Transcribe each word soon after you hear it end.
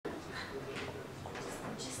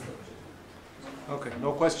Okay,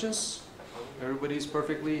 no questions? Everybody's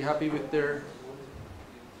perfectly happy with their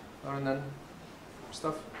RNN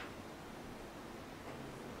stuff?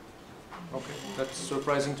 Okay, that's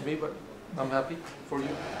surprising to me, but I'm happy for you.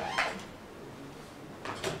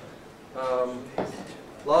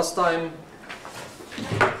 Last time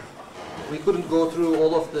we couldn't go through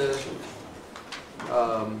all of the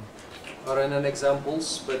RNN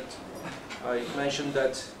examples, but I mentioned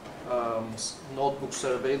that notebooks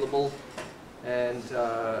are available, and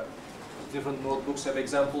different notebooks have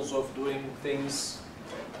examples of doing things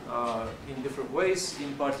in different ways.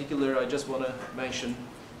 In particular, I just want to mention,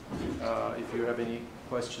 if you have any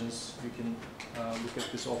questions, you can look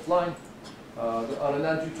at this offline. The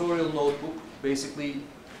RNN tutorial notebook basically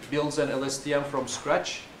builds an LSTM from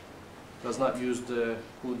scratch, does not use the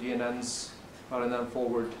whodn's RNN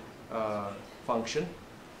forward function.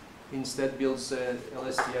 Instead builds a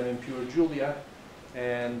LSTM in pure Julia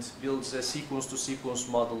and builds a sequence-to-sequence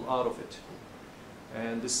model out of it.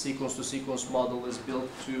 And this sequence-to-sequence model is built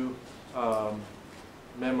to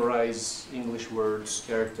memorize English words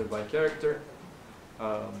character by character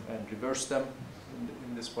and reverse them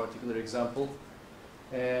in this particular example.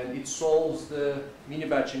 And it solves the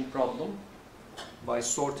mini-batching problem by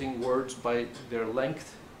sorting words by their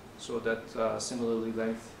length, so that similarly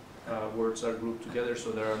length words are grouped together,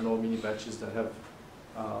 so there are no mini-batches that have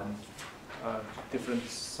different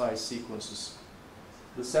size sequences.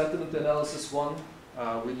 The sentiment analysis one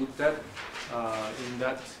we looked at. In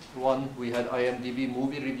that one we had IMDb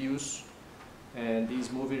movie reviews, and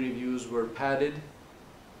these movie reviews were padded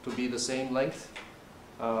to be the same length.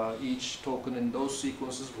 Each token in those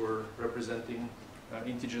sequences were representing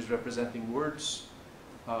integers representing words,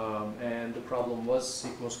 and the problem was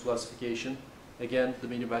sequence classification. Again, the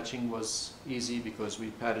mini-batching was easy because we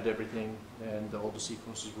padded everything and all the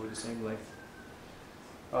sequences were the same length.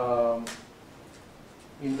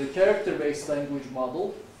 In the character-based language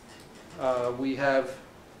model, we download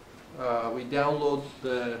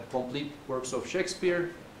the complete works of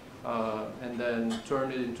Shakespeare and then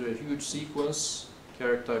turn it into a huge sequence,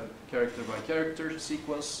 character by character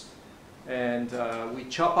sequence, and we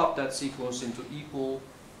chop up that sequence into equal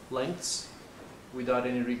lengths without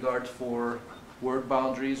any regard for word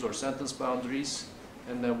boundaries or sentence boundaries,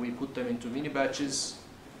 and then we put them into mini batches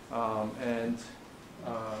and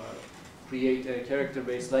create a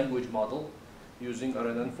character-based language model using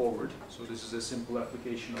RNN forward. So this is a simple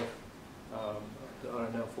application of the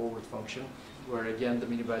RNN forward function, where again the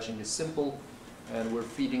mini batching is simple, and we're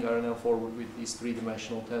feeding RNN forward with these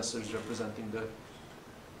three-dimensional tensors representing the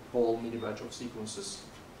whole mini batch of sequences.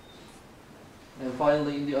 And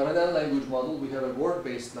finally, in the RNN language model, we have a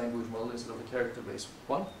word-based language model instead of a character-based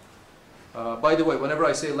one. By the way, whenever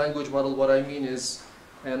I say language model, what I mean is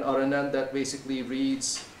an RNN that basically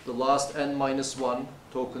reads the last n-1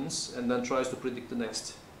 tokens and then tries to predict the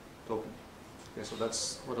next token. Okay, so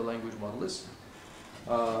that's what a language model is.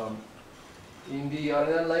 In the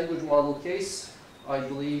RNN language model case, I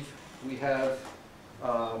believe we have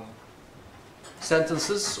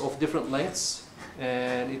sentences of different lengths,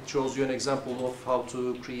 and it shows you an example of how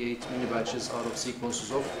to create mini batches out of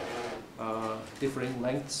sequences of differing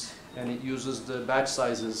lengths, and it uses the batch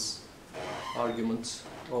sizes argument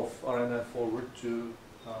of RNN forward to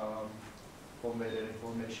convey that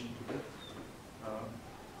information to the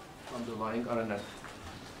underlying RNN.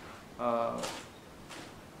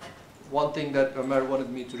 One thing that Ömer wanted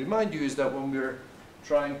me to remind you is that when we're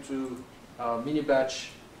trying to mini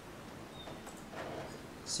batch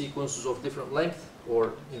sequences of different length,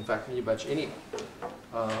 or in fact mini batch any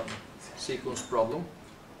sequence problem,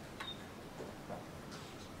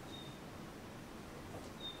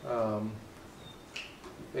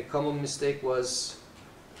 a common mistake was,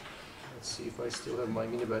 let's see if I still have my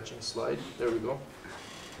mini batching slide. There we go.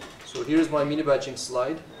 So here's my mini batching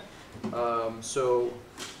slide. Well,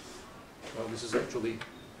 this is actually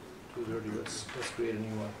too dirty. Let's create a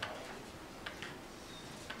new one.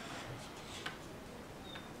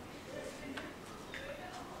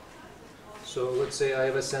 So let's say I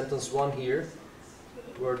have a sentence 1 here,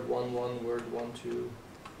 word 1, 1, word 1, 2,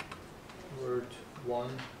 word 1,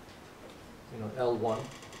 L1.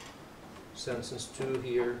 Sentence 2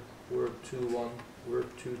 here, word 2, 1, word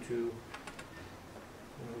 2, 2,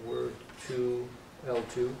 word 2,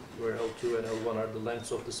 L2, where L2 and L1 are the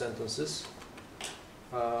lengths of the sentences.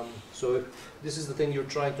 So if this is the thing you're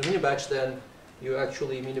trying to mini-batch, then you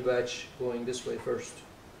actually mini-batch going this way first.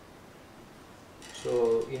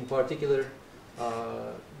 So in particular,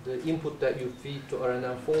 the input that you feed to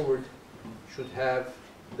RNN forward should have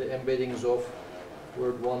the embeddings of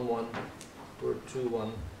word 1, 1, word 2,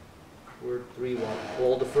 1, word 3, 1,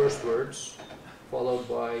 all the first words, followed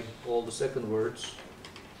by all the second words,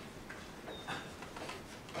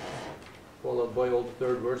 followed by all the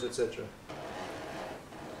third words, etc.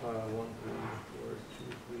 1, 3, 4,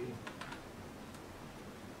 2, 3.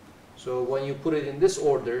 So when you put it in this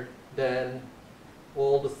order, then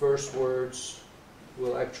all the first words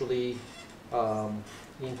will actually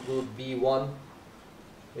include B1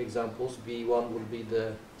 examples. B1 will be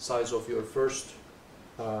the size of your first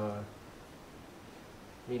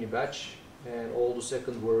mini batch, and all the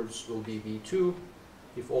second words will be B2.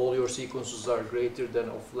 If all your sequences are greater than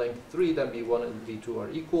of length 3, then B1 and B2 are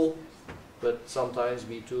equal, but sometimes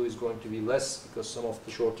B2 is going to be less because some of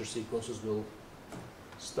the shorter sequences will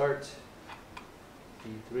start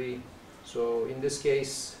B3. So in this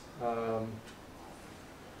case,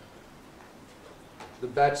 the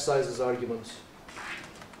batch sizes argument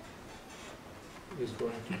is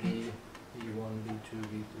going to be B1, B2,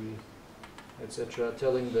 B3, etc.,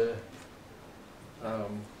 telling the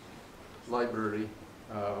library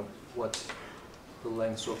what the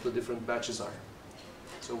lengths of the different batches are.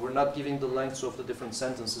 So we're not giving the lengths of the different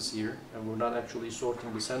sentences here, and we're not actually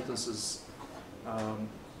sorting the sentences,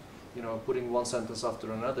 putting one sentence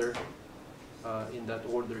after another in that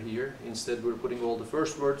order here. Instead, we're putting all the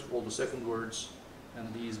first words, all the second words,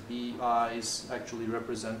 and these BIs actually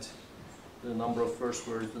represent the number of first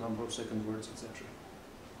words, the number of second words, etc.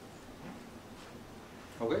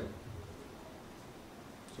 Okay?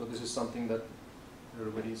 So this is something that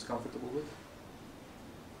everybody is comfortable with.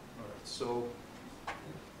 All right, so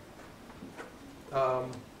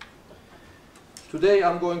today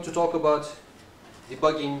I'm going to talk about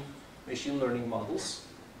debugging machine learning models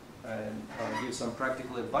and give some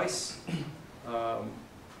practical advice.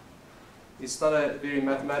 It's not a very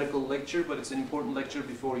mathematical lecture, but it's an important lecture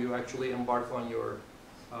before you actually embark on your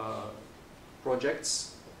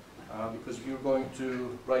projects, because you're going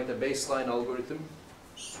to write a baseline algorithm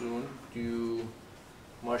soon, due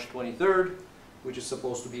March 23rd, which is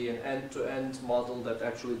supposed to be an end-to-end model that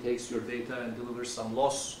actually takes your data and delivers some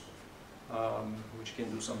loss, which can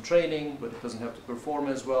do some training, but it doesn't have to perform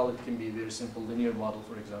as well. It can be a very simple linear model,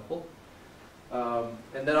 for example.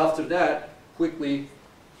 And then after that, quickly,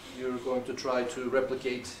 you're going to try to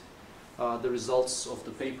replicate the results of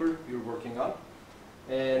the paper you're working on.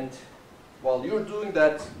 And while you're doing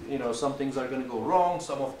that, some things are going to go wrong.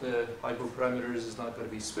 Some of the hyperparameters is not going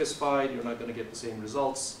to be specified. You're not going to get the same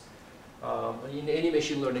results. In any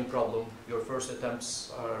machine learning problem, your first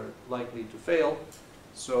attempts are likely to fail.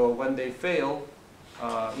 So when they fail,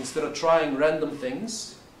 instead of trying random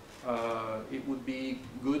things, it would be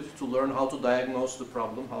good to learn how to diagnose the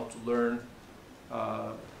problem, how to learn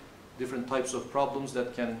different types of problems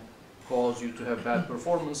that can cause you to have bad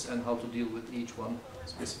performance, and how to deal with each one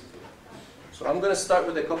specifically. So I'm going to start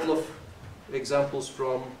with a couple of examples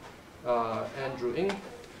from Andrew Ng.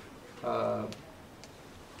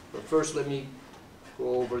 But first, let me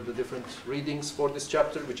go over the different readings for this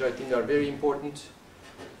chapter, which I think are very important.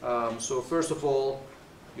 So first of all,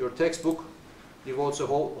 your textbook devotes a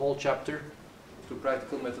whole chapter to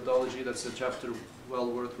practical methodology. That's a chapter well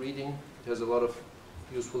worth reading. It has a lot of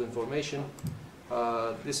useful information.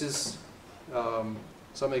 This is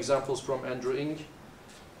some examples from Andrew Ng,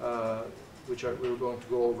 which we're going to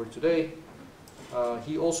go over today.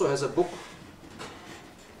 He also has a book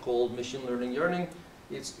called Machine Learning Yearning,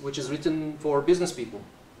 which is written for business people.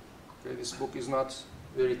 Okay, this book is not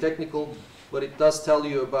very technical, but it does tell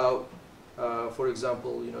you about, for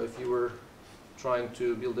example, if you were trying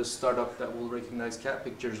to build a startup that will recognize cat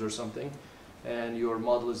pictures or something, and your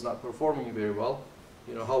model is not performing very well,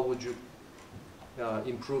 how would you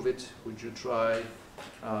improve it? Would you try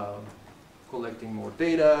collecting more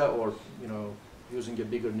data, or using a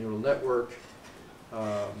bigger neural network,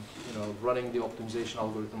 running the optimization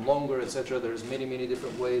algorithm longer, etc. There's many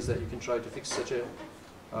different ways that you can try to fix such a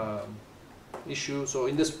issue. So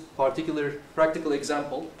in this particular practical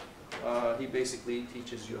example, he basically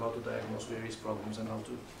teaches you how to diagnose various problems and how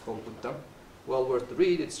to cope with them. Well worth the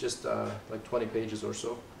read. It's just like 20 pages or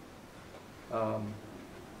so.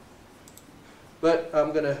 But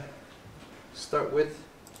I'm going to start with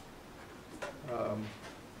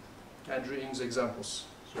Andrew Ng's examples.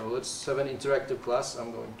 So let's have an interactive class.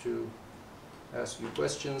 I'm going to ask you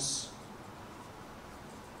questions.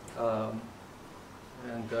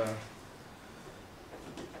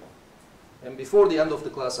 And before the end of the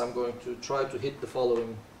class, I'm going to try to hit the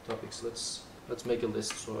following topics. Let's make a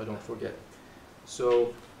list so I don't forget.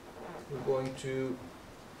 So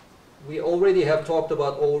we already have talked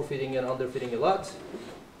about overfitting and underfitting a lot.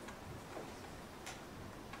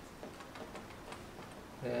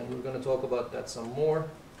 And we're going to talk about that some more.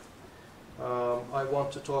 I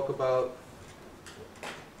want to talk about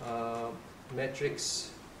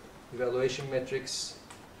metrics, evaluation metrics,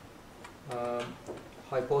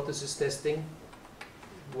 hypothesis testing,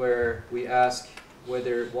 where we ask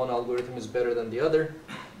whether one algorithm is better than the other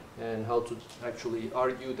and how to actually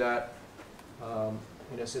argue that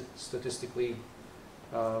in a statistically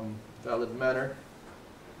valid manner.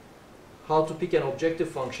 How to pick an objective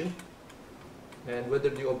function and whether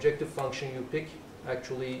the objective function you pick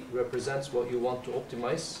actually represents what you want to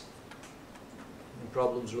optimize and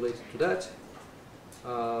problems related to that.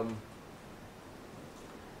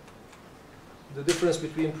 The difference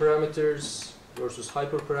between parameters versus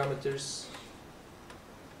hyperparameters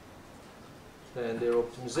and their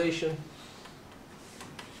optimization.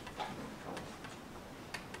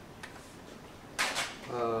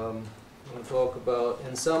 I'm going to talk about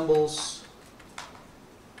ensembles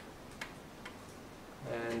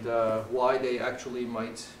and why they actually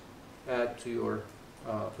might add to your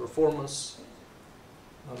performance.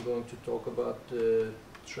 I'm going to talk about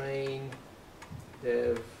train,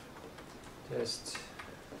 dev, test,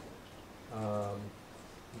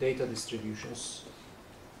 data distributions.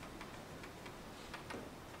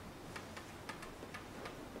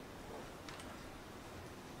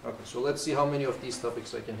 Okay, so let's see how many of these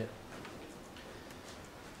topics I can hit.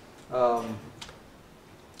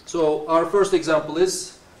 So our first example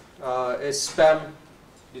is a spam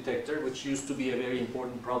detector, which used to be a very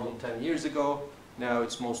important problem 10 years ago. Now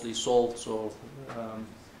it's mostly solved, so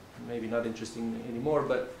maybe not interesting anymore.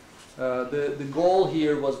 But the goal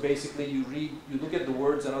here was basically you look at the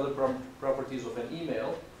words and other properties of an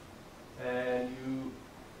email, and you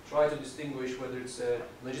try to distinguish whether it's a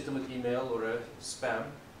legitimate email or a spam.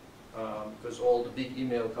 Because all the big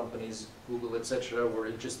email companies, Google, etc., were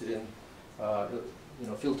interested in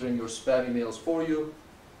filtering your spam emails for you.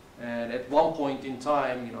 And at one point in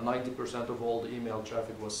time, 90% of all the email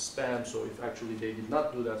traffic was spam. So if actually they did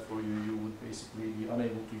not do that for you, you would basically be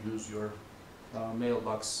unable to use your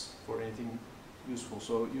mailbox for anything useful.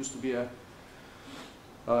 So it used to be a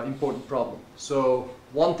important problem. So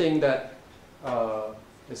one thing that a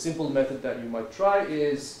simple method that you might try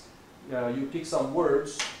is you pick some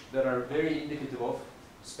words that are very indicative of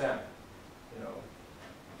spam,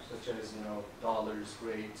 such as dollars,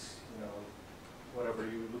 great, whatever.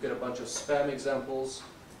 You look at a bunch of spam examples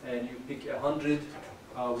and you pick 100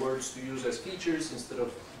 words to use as features instead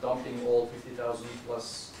of dumping all 50,000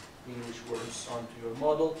 plus English words onto your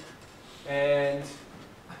model. And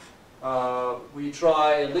we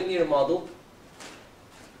try a linear model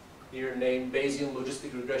here named Bayesian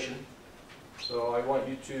logistic regression. So I want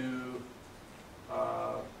you to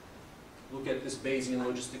look at this Bayesian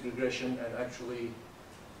logistic regression and actually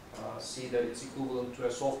see that it's equivalent to a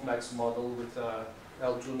softmax model with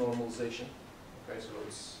L2 normalization. Okay, so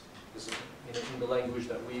this is in the language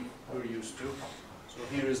that we're used to. So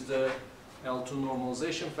here is the L2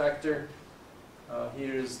 normalization factor.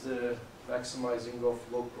 Here is the maximizing of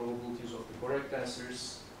log probabilities of the correct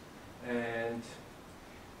answers. And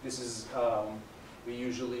this is, we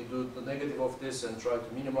usually do the negative of this and try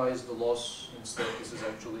to minimize the loss. Instead, this is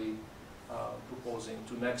actually proposing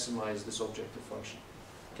to maximize this objective function.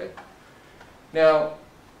 Okay. Now,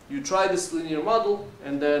 you try this linear model,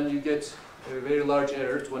 and then you get a very large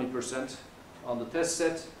error, 20% on the test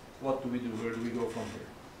set. What do we do? Where do we go from here?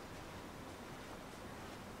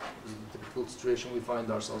 This is the typical situation we find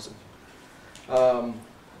ourselves in.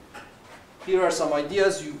 Here are some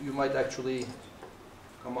ideas. You might actually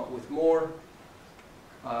come up with more.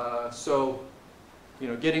 So,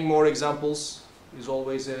 getting more examples is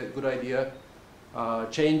always a good idea.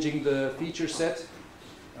 Changing the feature set,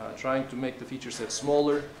 trying to make the feature set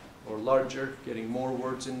smaller or larger, getting more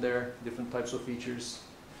words in there, different types of features.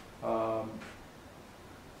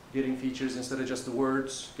 Getting features instead of just the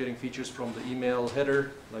words, getting features from the email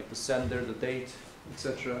header, like the sender, the date,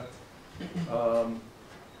 etc.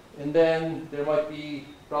 And then there might be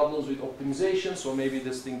problems with optimization, so maybe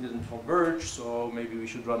this thing didn't converge, so maybe we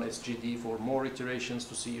should run SGD for more iterations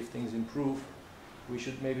to see if things improve.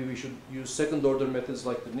 Maybe we should use second order methods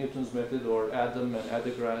like the Newton's method or ADAM and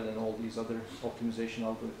ADAGRAD and all these other optimization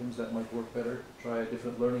algorithms that might work better. Try a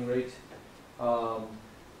different learning rate.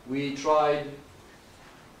 We tried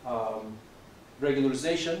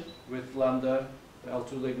regularization with lambda,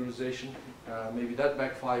 L2 regularization. Maybe that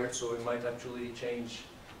backfired, so we might actually change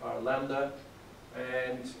our lambda.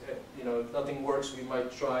 And if nothing works, we might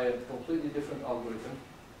try a completely different algorithm.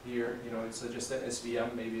 Here, it's just an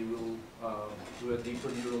SVM. Maybe we'll do a deeper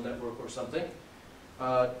neural network or something.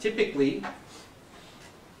 Typically,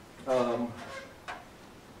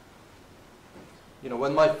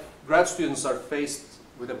 when my grad students are faced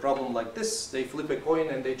with a problem like this, they flip a coin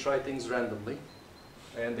and they try things randomly.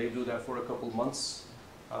 and they do that for a couple months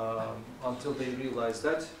until they realize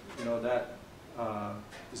that, you know, that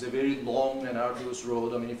is a very long and arduous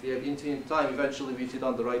road. I mean, if you have infinite time, eventually we hit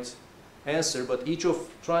on the right answer, but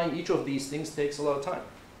trying each of these things takes a lot of time.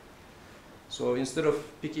 So instead of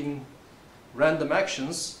picking random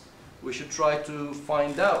actions, we should try to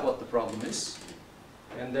find out what the problem is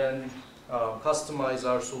and then customize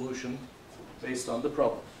our solution based on the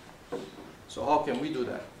problem. So how can we do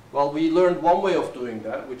that? Well, we learned one way of doing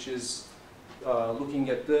that, which is looking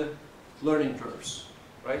at the learning curves,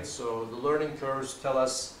 right? So the learning curves tell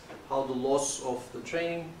us how the loss of the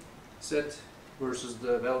training set versus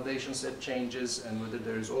the validation set changes and whether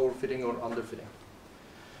there is overfitting or underfitting.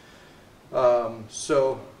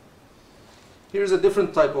 So here's a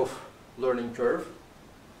different type of learning curve.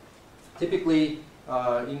 Typically,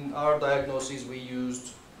 in our diagnoses, we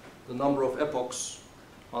used the number of epochs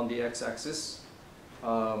on the x-axis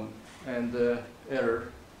and the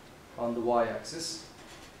error on the y-axis.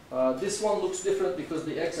 This one looks different because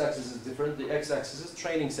the x-axis is different. The x-axis is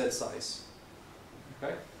training set size.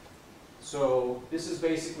 Okay? So this is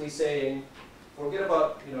basically saying, forget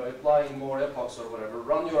about, you know, applying more epochs or whatever.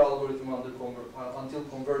 Run your algorithm until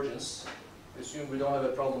convergence. Assume we don't have a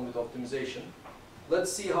problem with optimization.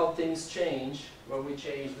 Let's see how things change when we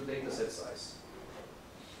change the data set size.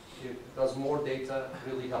 Does more data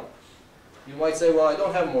really help? You might say, well, I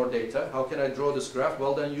don't have more data. How can I draw this graph?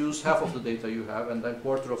 Well, then use half of the data you have and then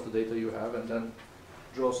quarter of the data you have and then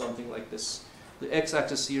draw something like this. The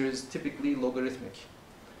x-axis here is typically logarithmic.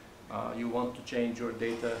 You want to change your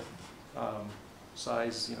data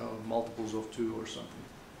size, you know, multiples of 2 or something.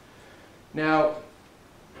 Now,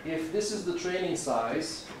 if this is the training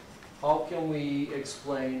size, how can we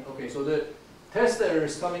explain? Okay, so the test error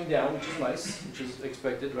is coming down, which is nice, which is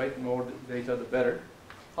expected, right? The more data, the better.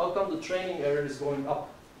 How come the training error is going up?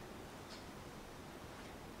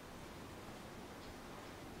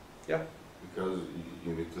 Yeah? Because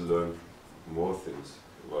you need to learn more things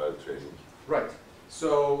while training. Right.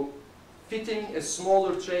 So fitting a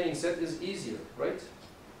smaller training set is easier, right?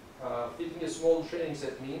 Fitting a smaller training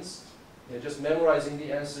set means just memorizing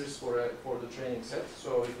the answers for the training set.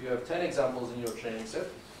 So if you have 10 examples in your training set,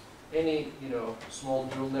 any small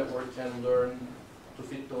neural network can learn to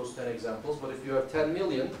fit those 10 examples. But if you have 10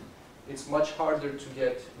 million, it's much harder to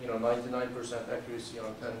get 99% accuracy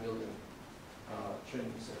on 10 million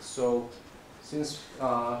training sets. So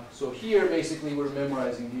so here basically we're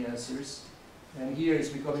memorizing the answers, and here it's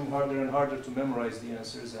becoming harder and harder to memorize the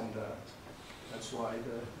answers, and that's why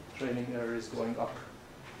the training error is going up.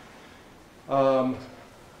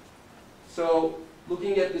 So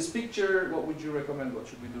looking at this picture, what would you recommend? What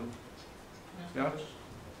should we do? Yeah?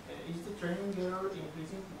 Is the training error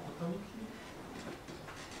increasing automatically?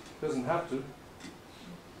 Doesn't have to.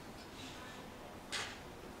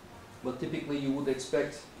 But typically you would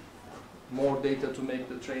expect more data to make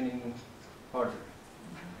the training harder.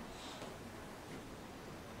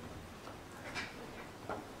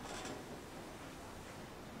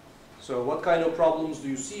 So what kind of problems do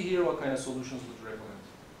you see here? What kind of solutions would you recommend?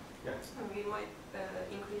 Yeah. We might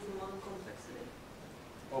increase the model complexity.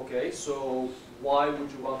 Okay, so why would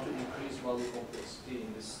you want to increase model complexity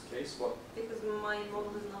in this case? What? Because my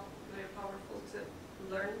model is not very powerful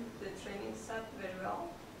to learn the training set very well.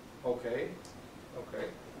 Okay, okay.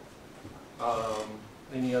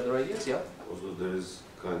 Any other ideas? Yeah? Also, there is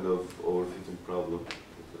kind of overfitting problem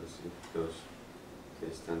because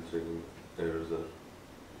case 10 training errors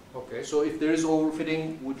are. Okay, so if there is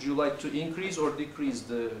overfitting, would you like to increase or decrease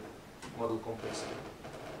the model complexity?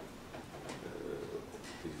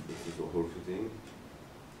 If it is overfitting,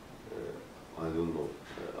 I don't know.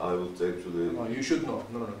 I would actually. No, you should know.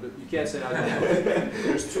 No, you can't say I don't know.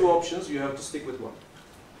 There's two options. You have to stick with one.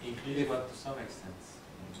 Increase, but to some extent.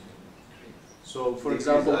 So, for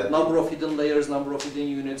example, number of hidden layers, number of hidden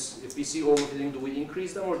units. If we see overfitting, do we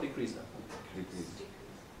increase them or decrease them?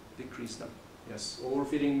 Decrease them. Yes.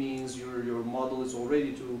 Overfitting means your model is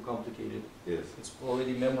already too complicated. Yes. It's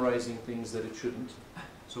already memorizing things that it shouldn't.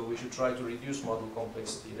 So we should try to reduce model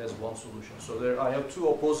complexity as one solution. So there, I have two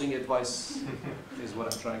opposing advice, is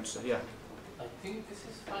what I'm trying to say. Yeah. I think this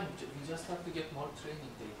is fine. We just have to get more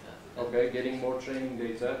training data. Okay, getting more training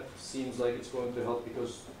data seems like it's going to help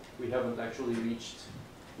because we haven't actually reached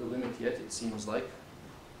the limit yet, it seems like.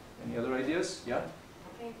 Any other ideas? Yeah?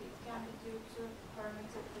 I think it can be due to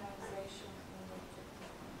parameter optimization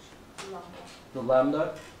in the lambda. The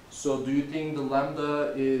lambda. So do you think the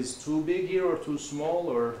lambda is too big here or too small,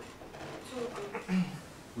 or? Too big.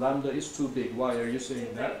 Lambda is too big. Why are you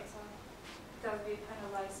saying that? Because we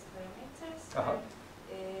analyze parameters Uh-huh.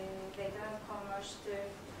 and they don't converge the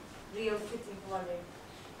real fitting value.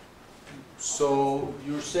 So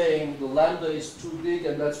you're saying the lambda is too big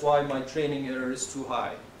and that's why my training error is too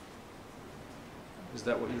high. Is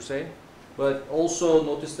that what you're saying? But also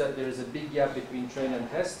notice that there is a big gap between train and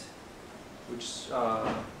test, which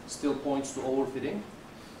still points to overfitting.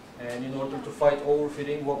 And in order to fight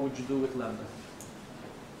overfitting, what would you do with lambda?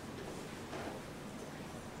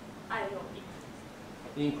 I will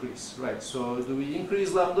Increase, right. So do we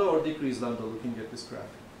increase lambda or decrease lambda looking at this graph?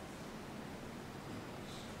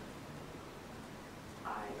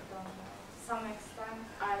 I don't know. Some extent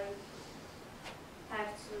I have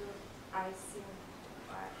to, I think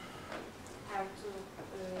I have to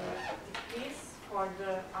decrease for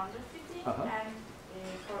the underfitting and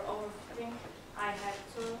for overfitting I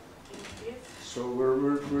have to increase. So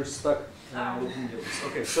we're stuck looking at this.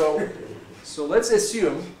 Okay, so let's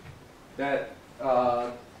assume that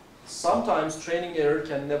sometimes training error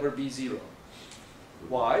can never be 0.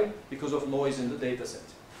 Why? Because of noise in the data set.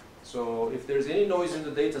 So if there's any noise in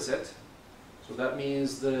the data set, so that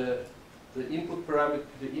means the input parameter,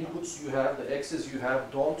 the inputs you have, the x's you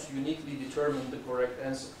have, don't uniquely determine the correct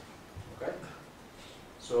answer. Okay?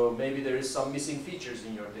 So maybe there is some missing features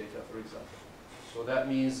in your data, for example. So that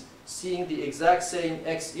means seeing the exact same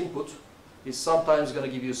x input is sometimes going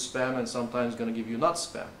to give you spam and sometimes going to give you not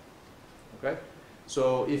spam. Okay?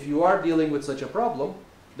 So if you are dealing with such a problem,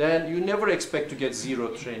 then you never expect to get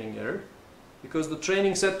 0 training error, because the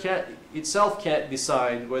training set itself can't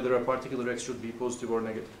decide whether a particular x should be positive or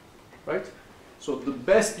negative, right? So the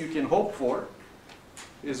best you can hope for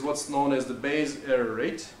is what's known as the Bayes error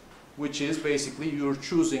rate, which is basically you're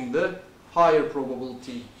choosing the higher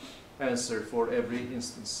probability answer for every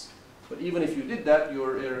instance. But even if you did that,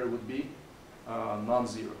 your error would be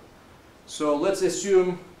non-zero. So let's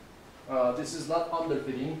assume this is not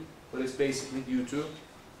underfitting, but it's basically due to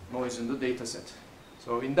noise in the data set.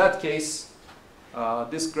 So in that case,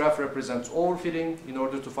 this graph represents overfitting. In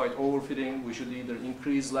order to fight overfitting, we should either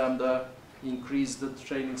increase lambda, increase the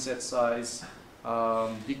training set size,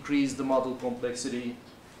 decrease the model complexity.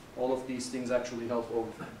 All of these things actually help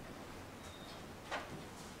overfitting.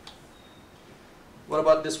 What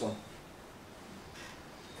about this one?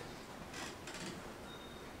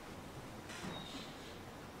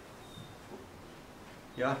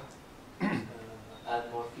 Yeah?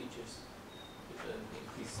 Add more features,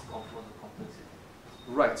 increase model complexity.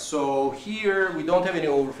 Right, so here we don't have any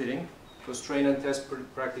overfitting because train and test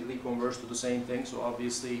practically converge to the same thing. So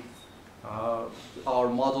obviously our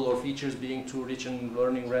model or features being too rich in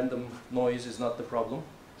learning random noise is not the problem.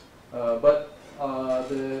 But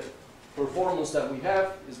the performance that we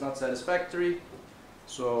have is not satisfactory.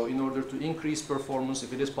 So in order to increase performance,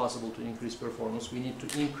 if it is possible to increase performance, we need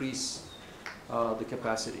to increase the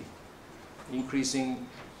capacity.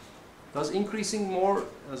 Does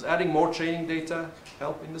adding more training data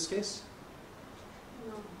help in this case?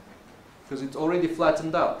 No. Because it's already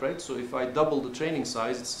flattened out, right? So if I double the training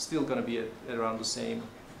size, it's still going to be around the same.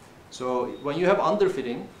 So when you have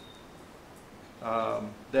underfitting,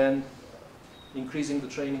 then increasing the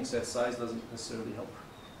training set size doesn't necessarily help.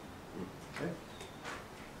 Okay?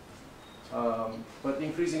 But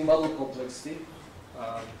increasing model complexity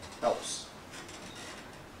helps.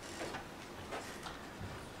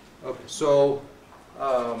 Okay, so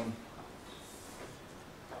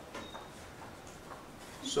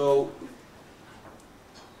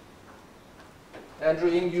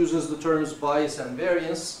Andrew Ng uses the terms bias and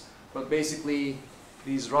variance, but basically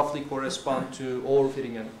these roughly correspond to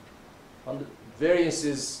overfitting and variance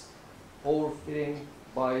is overfitting,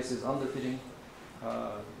 bias is underfitting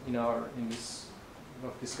in this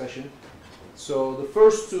discussion. So the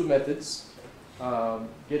first two methods,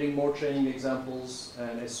 getting more training examples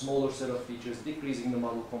and a smaller set of features, decreasing the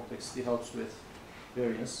model complexity helps with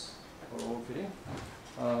variance or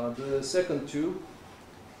overfitting. The second two,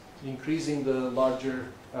 increasing the larger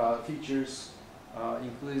features,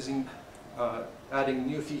 adding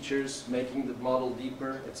new features, making the model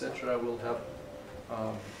deeper, etc., will have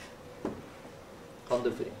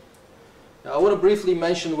underfitting. Now I want to briefly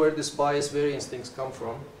mention where this bias variance things come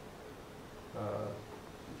from.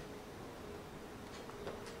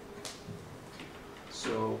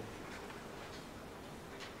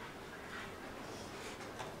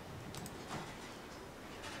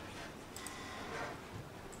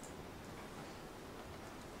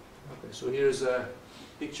 So here's a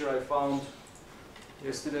picture I found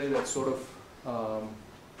yesterday that sort of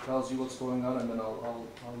tells you what's going on, and then I'll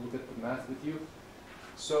look at the math with you.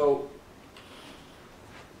 So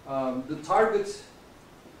the target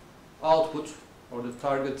output or the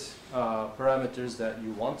target parameters that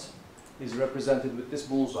you want is represented with this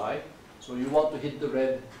bullseye. So you want to hit the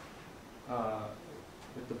red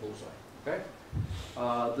with the bullseye. Okay?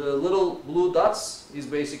 The little blue dots is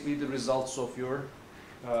basically the results of your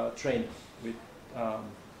training with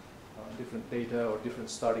different data or different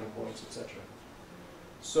starting points, etc.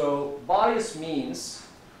 So bias means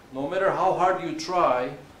no matter how hard you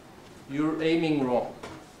try, you're aiming wrong.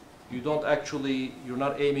 You don't actually, you're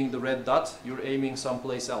not aiming the red dot, you're aiming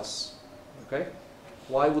someplace else. Okay?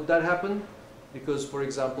 Why would that happen? Because, for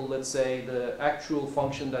example, let's say the actual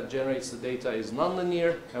function that generates the data is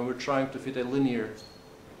nonlinear and we're trying to fit a linear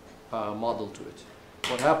model to it.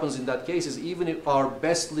 What happens in that case is even if our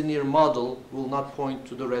best linear model will not point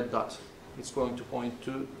to the red dot, it's going to point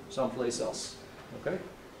to someplace else. Okay?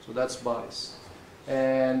 So that's bias.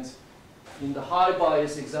 And in the high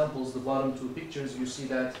bias examples, the bottom two pictures, you see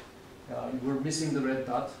that we're missing the red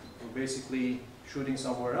dot. We're basically shooting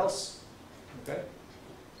somewhere else. Okay?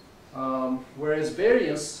 Whereas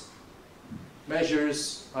variance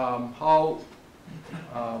measures how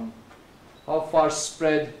far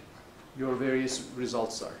spread your various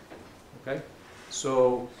results are. Okay?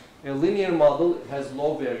 So a linear model has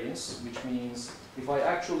low variance, which means if I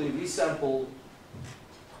actually resample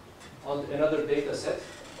on another data set,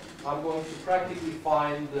 I'm going to practically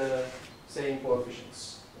find the same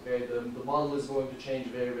coefficients. Okay? The model is going to change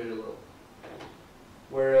very, very little.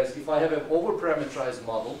 Whereas if I have an over-parameterized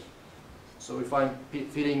model, so if I'm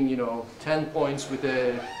fitting, 10 points with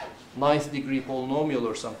a 9th degree polynomial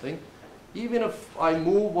or something, even if I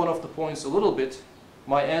move one of the points a little bit,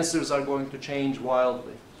 my answers are going to change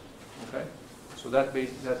wildly. Okay? So that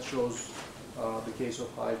shows the case of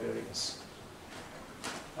high variance.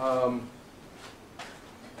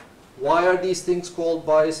 Why are these things called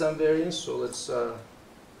bias and variance? So let's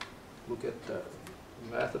look at the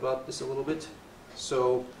math about this a little bit.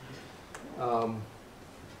 So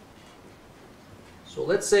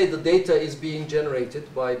let's say the data is being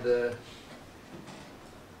generated by the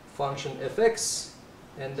function fx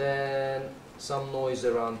and then some noise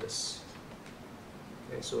around this.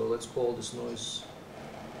 Okay, so let's call this noise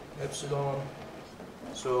epsilon.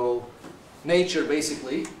 So nature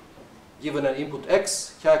basically, given an input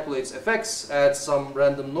x, calculates fx, adds some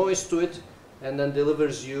random noise to it, and then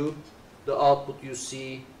delivers you the output you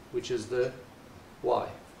see, which is the y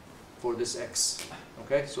for this x.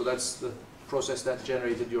 Okay, so that's the process that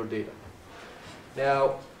generated your data.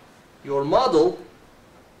 Now, your model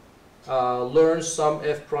learns some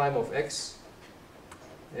f prime of x,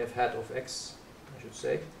 f hat of x, I should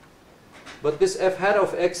say. But this f hat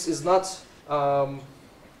of x is not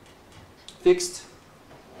fixed.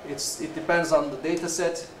 It depends on the data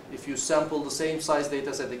set. If you sample the same size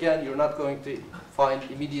data set again, you're not going to find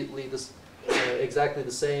immediately this, exactly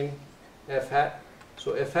the same f hat.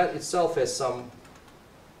 So f hat itself has some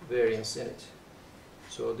variance in it.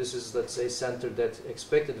 So this is, let's say, centered at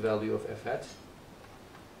expected value of f hat.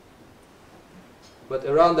 But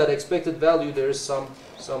around that expected value, there is some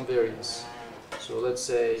variance. So let's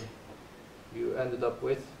say you ended up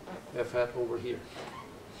with f hat over here.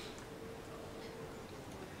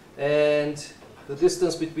 And the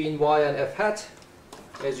distance between y and f hat,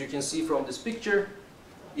 as you can see from this picture,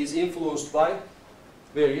 is influenced by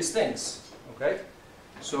various things. Okay?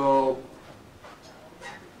 So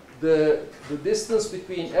the distance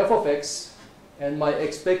between f of x and my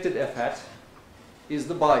expected f hat is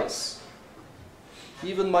the bias.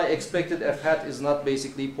 Even my expected f hat is not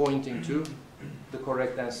basically pointing to the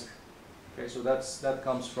correct answer. Okay, so that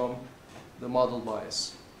comes from the model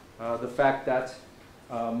bias. The fact that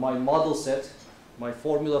my model set, my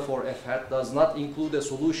formula for f hat, does not include a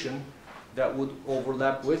solution that would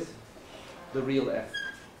overlap with the real f.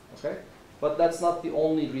 Okay? But that's not the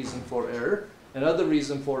only reason for error. Another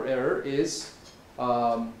reason for error is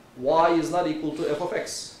y is not equal to f of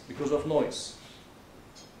x because of noise.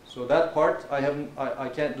 So that part I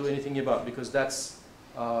can't do anything about because that's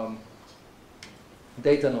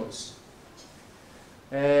data noise.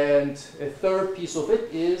 And a third piece of it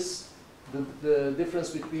is the difference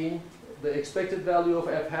between the expected value of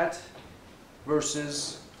f hat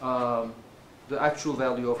versus the actual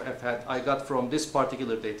value of f hat I got from this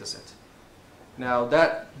particular data set. Now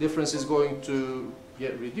that difference is going to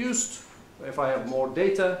get reduced if I have more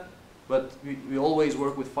data, but we always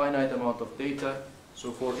work with finite amount of data.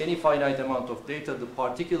 So for any finite amount of data, the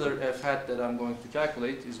particular f hat that I'm going to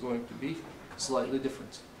calculate is going to be slightly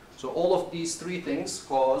different. So all of these three things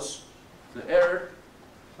cause the error.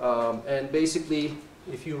 And basically,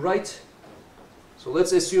 if you write, so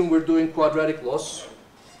let's assume we're doing quadratic loss.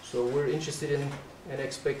 So we're interested in an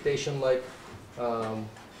expectation like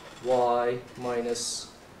y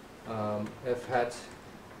minus f hat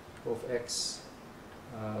of x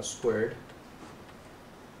squared.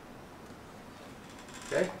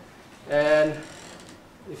 Okay? And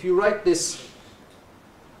if you write this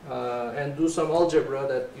and do some algebra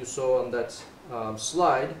that you saw on that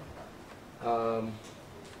slide,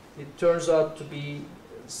 it turns out to be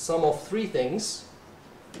sum of three things: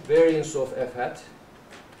 variance of f hat.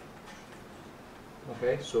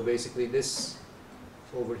 Okay, so basically this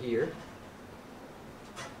over here,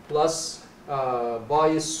 plus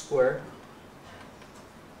bias square.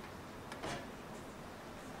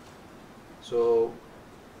 So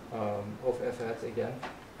of f hat again.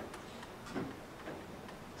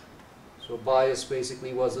 So bias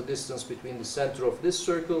basically was the distance between the center of this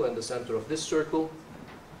circle and the center of this circle,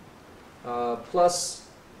 plus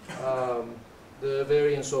the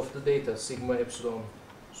variance of the data, sigma epsilon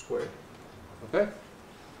squared. Okay?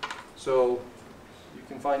 So you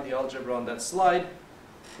can find the algebra on that slide,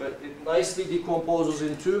 but it nicely decomposes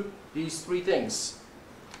into these three things.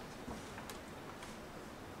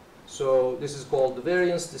 So this is called the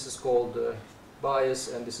variance, this is called the bias,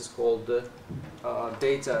 and this is called the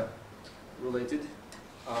data related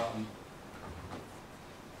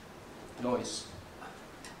noise.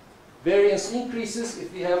 Variance increases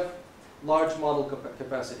if we have large model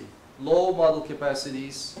capacity. Low model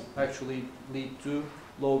capacities actually lead to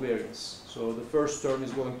low variance. So the first term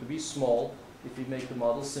is going to be small if we make the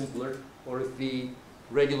model simpler, or if we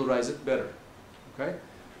regularize it better. Okay?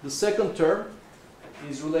 The second term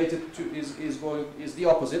is related to is the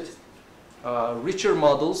opposite. Richer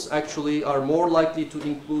models actually are more likely to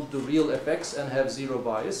include the real effects and have zero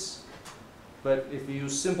bias. But if we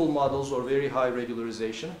use simple models or very high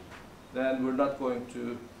regularization, then we're not going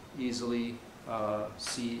to easily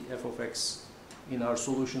see f of x in our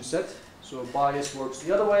solution set. So bias works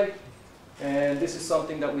the other way, and this is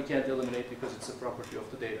something that we can't eliminate because it's a property of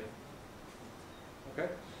the data. Okay?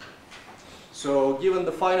 So given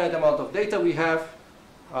the finite amount of data we have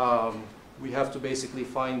to basically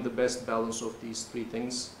find the best balance of these three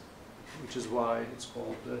things, which is why it's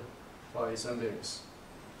called the bias and variance.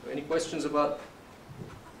 So any questions about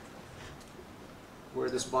where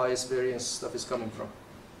this bias variance stuff is coming from?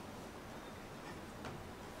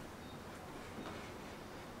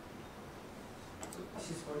 This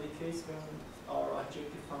is for the case when our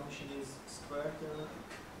objective function is squared.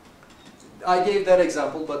 I gave that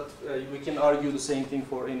example, but we can argue the same thing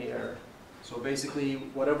for any error. So basically,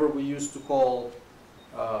 whatever we used to call,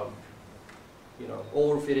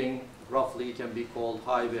 overfitting, roughly can be called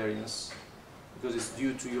high variance, because it's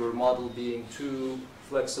due to your model being too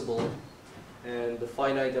flexible and the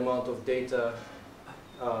finite amount of data,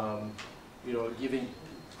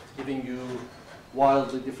 giving you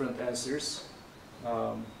wildly different answers.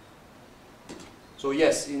 So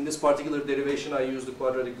yes, in this particular derivation, I use the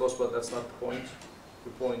quadratic loss, but that's not the point.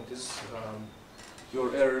 The point is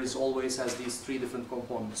your error always has these three different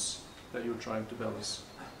components that you're trying to balance.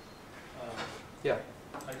 Yeah.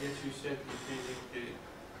 I guess you said increasing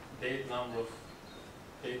the date number of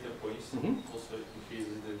data points also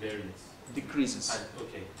increases the variance. Decreases.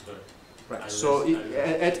 Okay, sorry. Right. So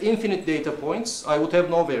at infinite data points, I would have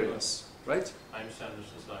no variance, right? I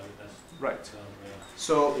misunderstood, so I would ask. Right.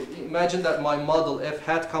 So imagine that my model f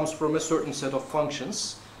hat comes from a certain set of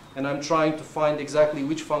functions, and I'm trying to find exactly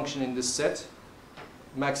which function in this set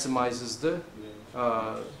maximizes the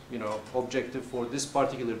objective for this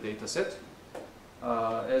particular data set.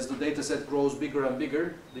 As the data set grows bigger and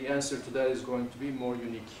bigger, the answer to that is going to be more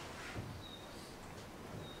unique.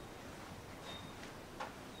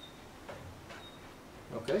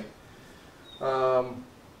 Okay.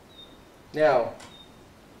 Now,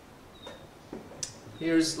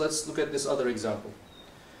 let's look at this other example.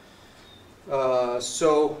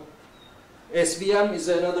 So SVM is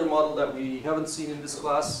another model that we haven't seen in this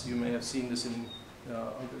class. You may have seen this in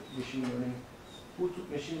machine learning. Who took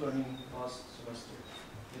machine learning last semester?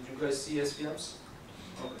 Did you guys see SVMs?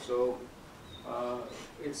 Okay, so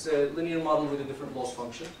it's a linear model with a different loss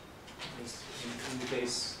function. In the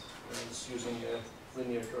case, it's using a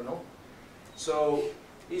linear kernel. So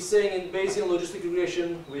he's saying in Bayesian logistic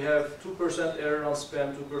regression, we have 2% error on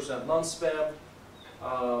spam, 2% non-spam.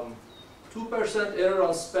 2% error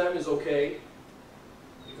on spam is okay,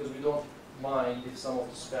 because we don't mind if some of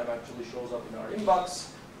the spam actually shows up in our inbox.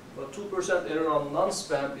 But 2% error on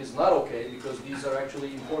non-spam is not okay, because these are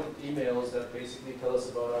actually important emails that basically tell us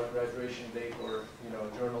about our graduation date or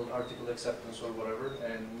journal article acceptance or whatever,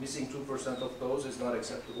 and missing 2% of those is not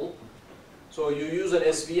acceptable. So you use an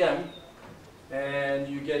SVM and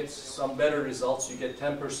you get some better results. You get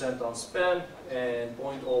 10% on spam and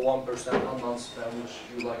 0.01% on non-spam, which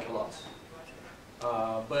you like a lot.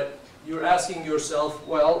 But you're asking yourself,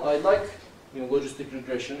 well, I like logistic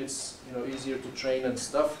regression. It's easier to train and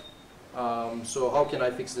stuff. So how can I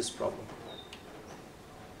fix this problem?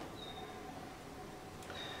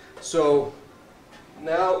 So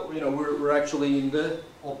now we're actually in the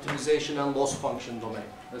optimization and loss function domain.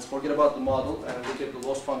 Let's forget about the model and look at the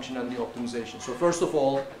loss function and the optimization. So first of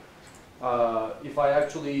all, if I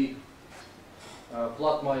actually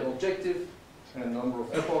plot my objective and number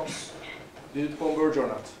of epochs, did it converge or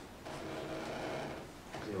not?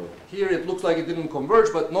 No. Here it looks like it didn't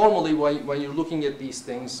converge, but normally when you're looking at these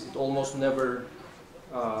things, it almost never,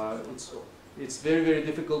 it's very, very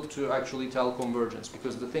difficult to actually tell convergence,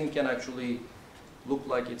 because the thing can actually look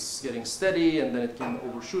like it's getting steady and then it can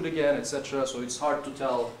overshoot again, etc. So it's hard to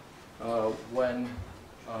tell when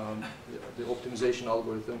the optimization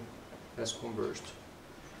algorithm has converged.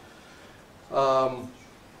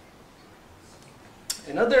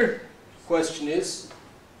 Another question is,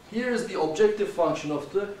 here is the objective function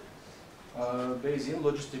of the Bayesian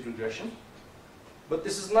logistic regression, but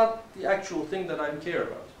this is not the actual thing that I care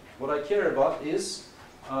about. What I care about is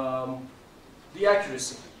the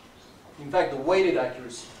accuracy. In fact, the weighted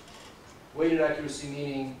accuracy. Weighted accuracy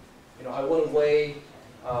meaning, I want to weigh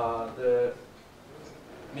the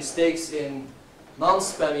mistakes in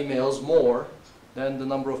non-spam emails more than the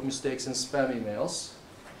number of mistakes in spam emails.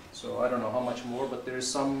 So I don't know how much more, but there is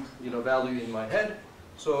some value in my head.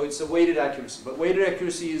 So it's a weighted accuracy. But weighted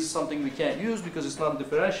accuracy is something we can't use because it's not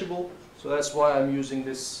differentiable. So that's why I'm using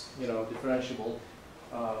this differentiable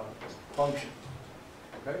function.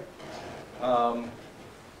 Okay.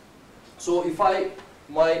 So if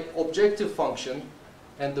my objective function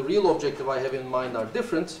and the real objective I have in mind are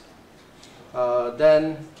different,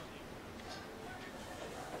 then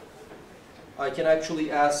I can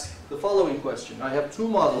actually ask the following question. I have two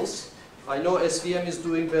models. I know SVM is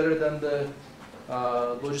doing better than the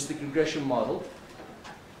logistic regression model.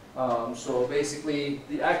 So basically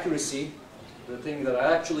the accuracy, the thing that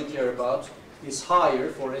I actually care about, is higher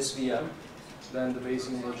for SVM than the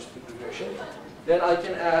Bayesian logistic regression. Then I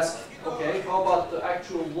can ask, okay, how about the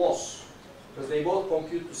actual loss? Because they both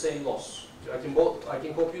compute the same loss. I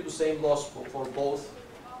can compute the same loss for both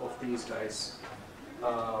of these guys.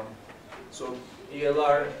 So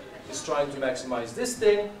ELR is trying to maximize this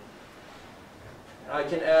thing. I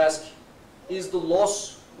can ask, is the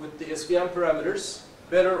loss with the SVM parameters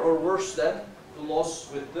better or worse than the loss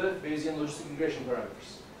with the Bayesian logistic regression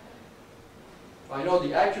parameters? I know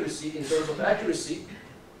the accuracy, in terms of accuracy,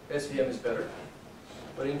 SVM is better.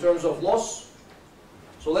 But in terms of loss,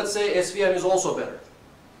 so let's say SVM is also better.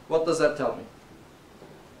 What does that tell me?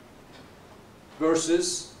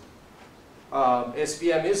 Versus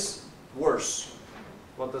SVM is worse.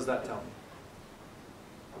 What does that tell me?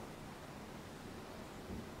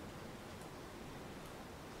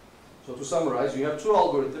 So to summarize, you have two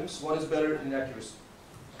algorithms. One is better in accuracy.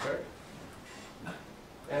 Okay?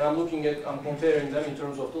 And I'm comparing them in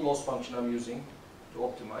terms of the loss function I'm using to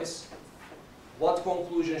optimize. What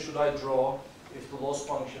conclusion should I draw if the loss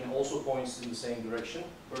function also points in the same direction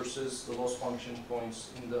versus the loss function points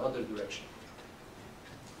in the other direction?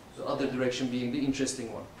 The other direction being the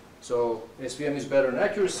interesting one. So SVM is better in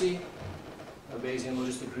accuracy, Bayesian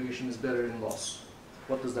logistic regression is better in loss.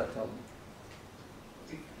 What does that tell me?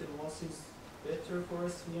 If the loss is better for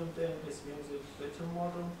SVM, then SVM is a better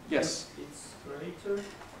model. Yes. If it's greater,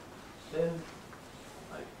 then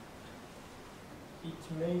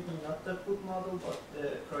it may be not that good model, but the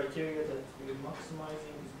criteria that we're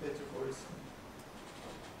maximizing is better for SVM.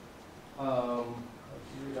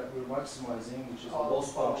 Criteria that we're maximizing, which is the Alpha. loss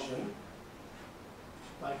function.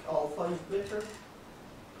 Like alpha is better.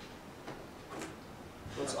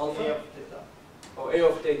 What's A alpha? of theta. Oh, A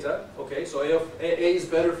of theta. Okay, so A is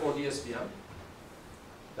better for the SVM.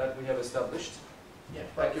 That we have established. Yeah.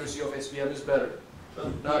 Accuracy of SVM is better.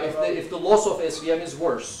 But Now, if the loss of SVM is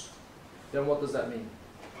worse, then what does that mean?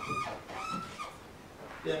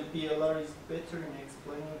 then PLR is better in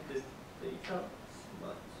explaining the data,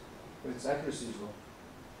 but Its accuracy is low.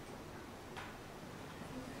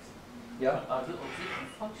 Yeah. Are the objective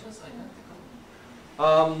functions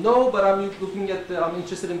identical? No, but I'm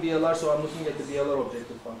interested in BLR, so I'm looking at the BLR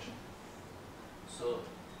objective function. So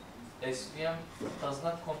SVM does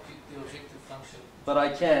not compute the objective function. But I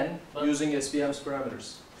can, But- using SVM's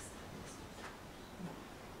parameters.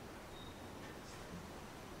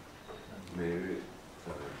 Maybe.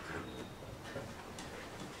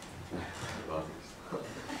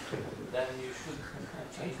 Then you should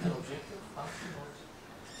change the objective function or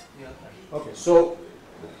the other. Okay, so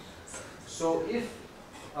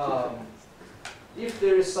if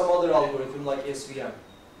there is some other algorithm like SVM,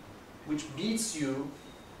 which beats you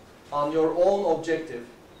on your own objective,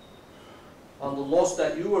 on the loss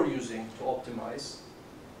that you are using to optimize,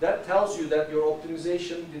 that tells you that your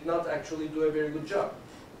optimization did not actually do a very good job.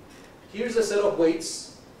 Here's a set of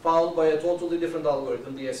weights found by a totally different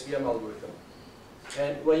algorithm, the SVM algorithm.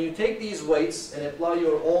 And when you take these weights and apply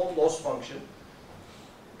your own loss function,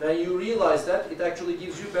 then you realize that it actually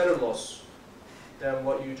gives you better loss than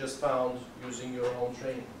what you just found using your own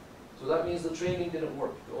training. So that means the training didn't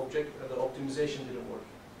work, the optimization didn't work,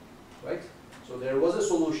 right? So there was a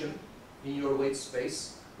solution in your weight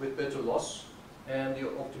space with better loss, and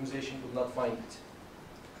your optimization could not find it.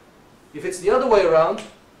 If it's the other way around,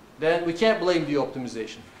 then we can't blame the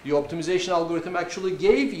optimization. The optimization algorithm actually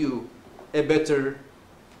gave you a better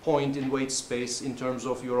point in weight space in terms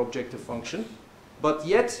of your objective function, but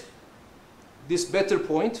yet this better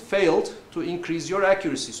point failed to increase your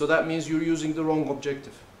accuracy. So that means you're using the wrong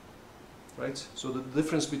objective, right? So the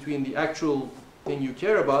difference between the actual thing you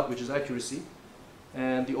care about, which is accuracy,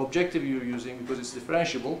 and the objective you're using, because it's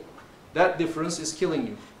differentiable, that difference is killing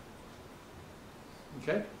you.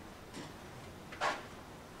 Okay?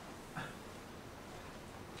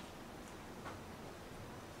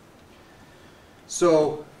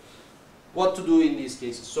 So, what to do in these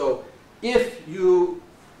cases? So, if you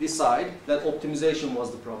decide that optimization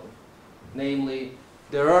was the problem, namely,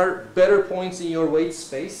 there are better points in your weight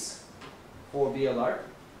space for VLR,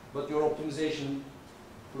 but your optimization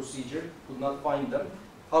procedure could not find them,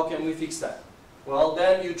 how can we fix that? Well,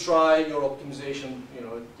 then you try your optimization,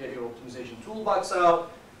 get your optimization toolbox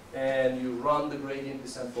out, and you run the gradient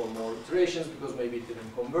descent for more iterations because maybe it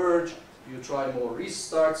didn't converge. You try more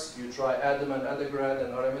restarts, you try ADAM and ADAGRAD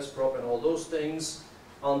and RMS prop and all those things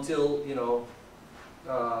until you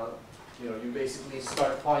basically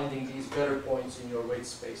start finding these better points in your weight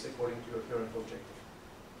space according to your current objective.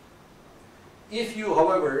 If you,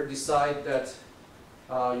 however, decide that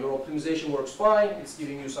your optimization works fine, it's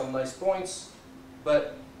giving you some nice points,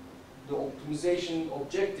 but the optimization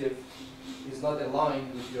objective is not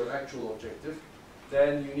aligned with your actual objective,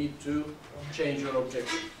 then you need to change your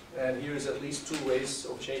objective. And here is at least two ways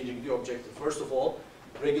of changing the objective. First of all,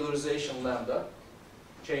 regularization lambda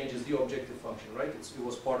changes the objective function, right? It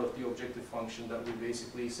was part of the objective function that we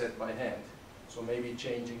basically set by hand. So maybe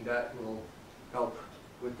changing that will help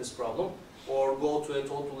with this problem. Or go to a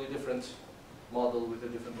totally different model with a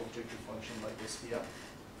different objective function like SVM.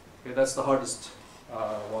 Okay, that's the hardest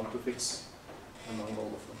one to fix among all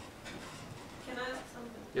of them. Can I ask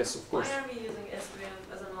something? Yes, of course. Why are we using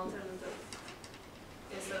SVM as an alternative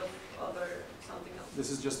instead of something else? This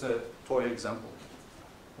is just a toy example.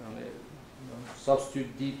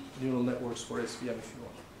 Substitute deep neural networks for SVM if you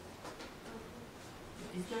want.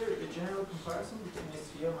 Is there a general comparison between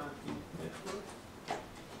SVM and deep network?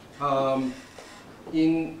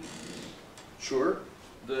 Sure.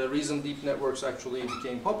 The reason deep networks actually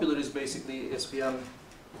became popular is basically SVM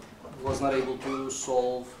was not able to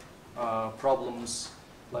solve problems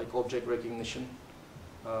like object recognition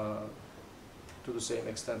to the same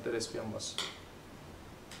extent that SVM was.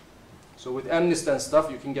 So with MNIST and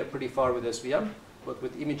stuff, you can get pretty far with SVM, but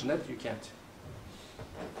with ImageNet, you can't.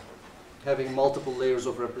 Having multiple layers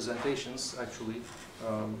of representations actually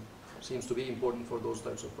seems to be important for those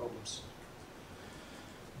types of problems.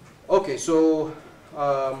 Okay, so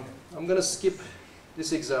I'm going to skip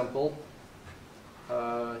this example.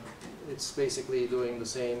 It's basically doing the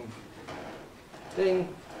same thing.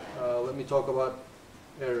 Let me talk about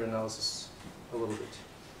error analysis a little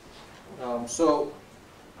bit. So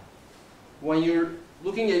when you're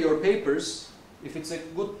looking at your papers, if it's a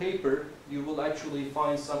good paper, you will actually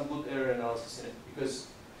find some good error analysis in it, because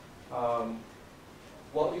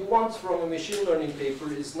what you want from a machine learning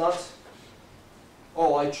paper is not,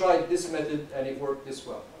 oh, I tried this method and it worked this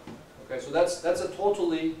well. Okay, so that's a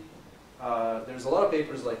totally, there's a lot of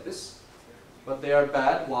papers like this, but they are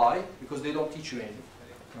bad. Why? Because they don't teach you anything.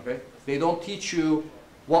 Okay, they don't teach you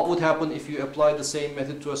what would happen if you apply the same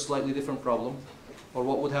method to a slightly different problem, or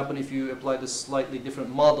what would happen if you apply the slightly different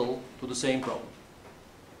model to the same problem.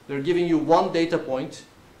 They're giving you one data point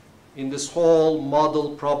in this whole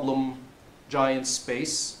model problem giant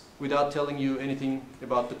space without telling you anything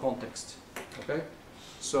about the context. Okay?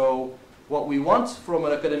 So what we want from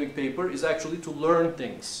an academic paper is actually to learn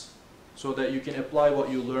things so that you can apply what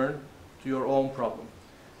you learn to your own problem.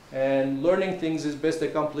 And learning things is best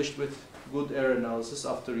accomplished with good error analysis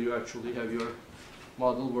after you actually have your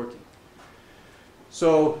model working.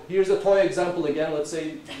 So here's a toy example again. Let's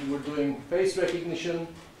say you were doing face recognition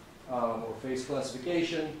or face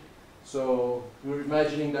classification. So we're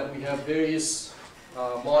imagining that we have various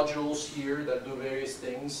modules here that do various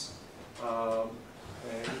things. And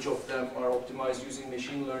each of them are optimized using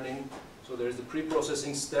machine learning. So there's the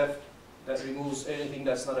pre-processing step that removes anything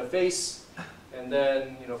that's not a face. and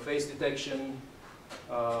then face detection,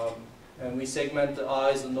 and we segment the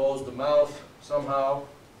eyes, the nose, the mouth somehow,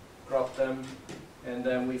 crop them, and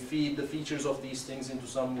then we feed the features of these things into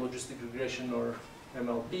some logistic regression or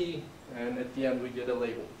MLP, and at the end we get a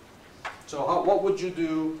label. So what would you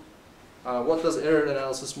do? What does error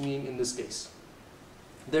analysis mean in this case?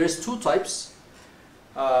 There is two types.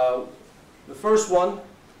 The first one,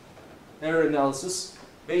 error analysis,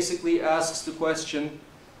 basically asks the question,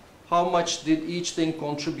 how much did each thing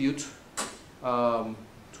contribute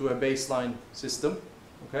to a baseline system?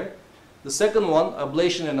 Okay. The second one,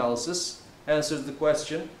 ablation analysis, answers the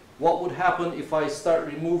question, what would happen if I start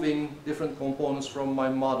removing different components from my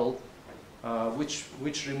model?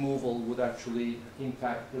 Which removal would actually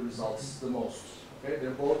impact the results the most? Okay,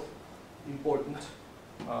 they're both important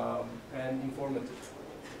and informative.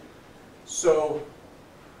 So,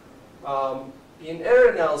 in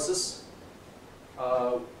error analysis,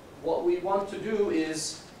 what we want to do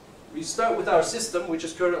is we start with our system, which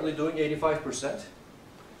is currently doing 85%,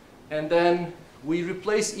 and then we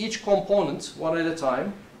replace each component one at a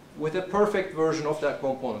time with a perfect version of that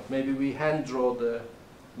component. Maybe we hand draw the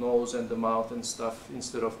nose and the mouth and stuff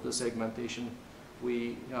instead of the segmentation.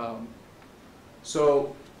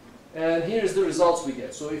 And here's the results we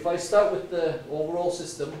get. So if I start with the overall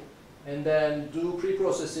system and then do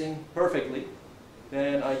pre-processing perfectly,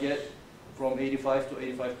 then I get from 85 to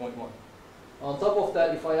 85.1. On top of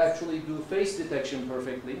that, if I actually do face detection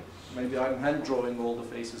perfectly, maybe I'm hand drawing all the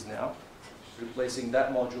faces now, replacing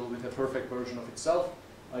that module with a perfect version of itself,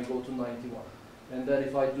 I go to 91. And then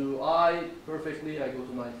if I do eye perfectly, I go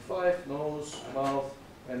to 95, nose, mouth,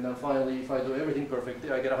 and then finally, if I do everything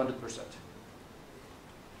perfectly, I get 100%.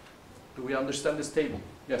 Do we understand this table?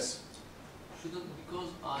 Yes? Shouldn't, because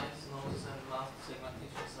eyes, nose, and mouth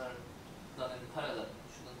segmentations are done in parallel,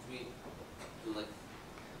 shouldn't we do like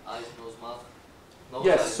eyes, nose, mouth? Nose,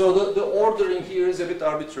 Yes, eyes, so mouth? the ordering here is a bit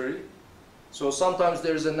arbitrary. So sometimes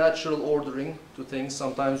there's a natural ordering to things.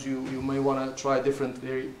 Sometimes you may want to try different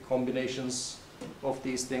combinations of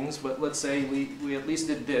these things. But let's say we at least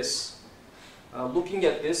did this. Looking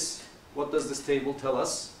at this, what does this table tell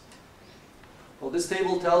us? Well, this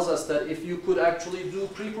table tells us that if you could actually do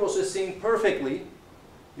pre-processing perfectly,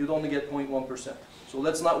 you'd only get 0.1%. So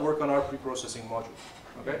let's not work on our pre-processing module.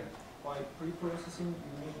 Okay? By pre-processing,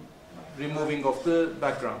 you mean? Removing of the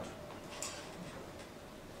background.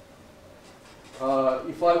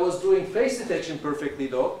 If I was doing face detection perfectly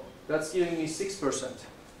though, that's giving me 6%.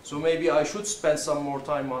 So maybe I should spend some more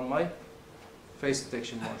time on my face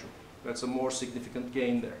detection module. That's a more significant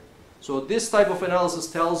gain there. So this type of analysis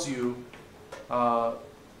tells you,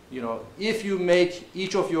 if you make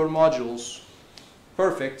each of your modules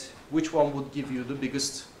perfect, which one would give you the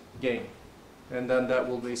biggest gain? And then that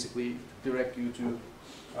will basically direct you to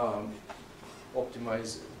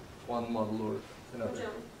optimize one model or another.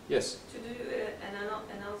 John, Yes? to do an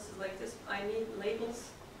analysis like this, I need labels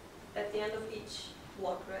at the end of each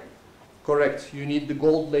block, right? Correct. You need the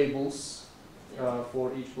gold labels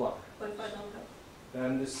for each block. But if I don't have,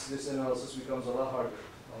 Then this analysis becomes a lot harder,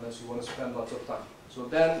 unless you want to spend lots of time. So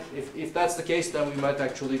then, if that's the case, then we might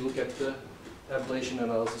actually look at the ablation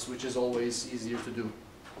analysis, which is always easier to do.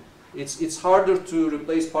 It's harder to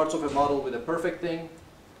replace parts of a model with a perfect thing.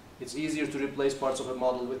 It's easier to replace parts of a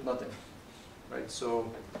model with nothing, right? So,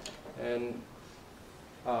 and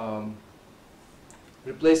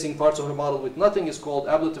replacing parts of a model with nothing is called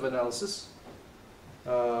ablative analysis.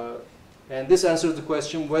 And this answers the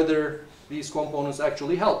question whether these components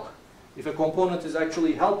actually help. If a component is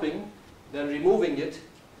actually helping, then removing it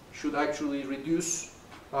should actually reduce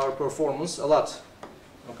our performance a lot.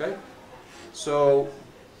 Okay? So,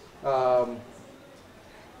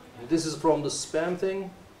 this is from the spam thing.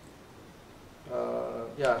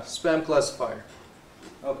 Spam classifier.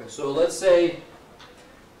 Okay, so let's say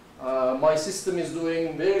my system is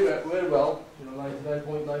doing very well,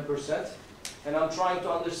 99.9%, and I'm trying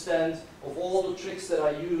to understand of all the tricks that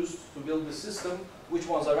I used to build the system, which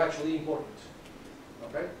ones are actually important.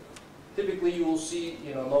 Okay? Typically, you will see,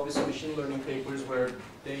 novice machine learning papers where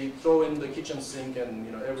they throw in the kitchen sink and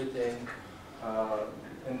everything,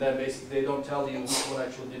 and then basically they don't tell you which one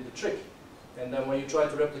actually did the trick. And then when you try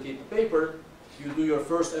to replicate the paper, you do your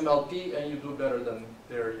first MLP and you do better than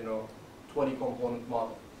their 20 component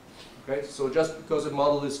model. Okay, so just because a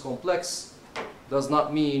model is complex does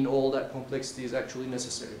not mean all that complexity is actually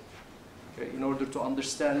necessary. Okay, in order to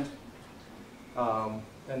understand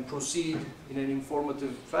and proceed in an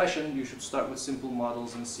informative fashion, you should start with simple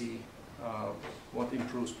models and see what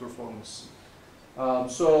improves performance.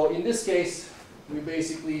 So in this case, we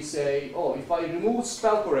basically say, oh, if I remove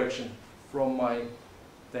spell correction from my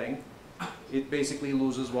thing, it basically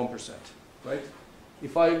loses 1%, right?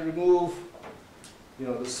 If I remove,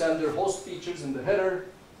 the sender host features in the header,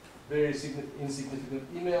 very insignificant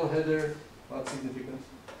email header, not significant.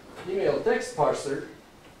 Email text parser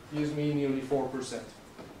gives me nearly 4%.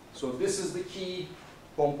 So this is the key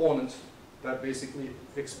component that basically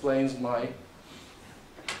explains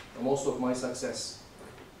most of my success.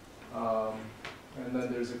 And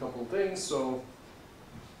then there's a couple things. So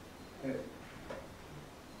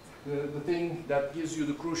the thing that gives you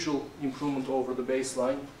the crucial improvement over the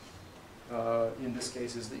baseline, in this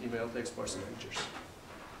case, is the email text parser features.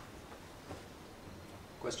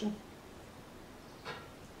 Question?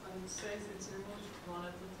 And it says it's removed one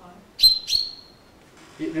at a time.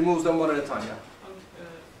 It removes them one at a time, yeah.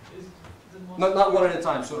 Is the most Not one at a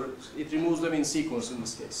time, so it removes them in sequence in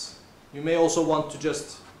this case. You may also want to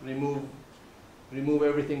just remove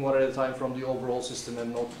everything one at a time from the overall system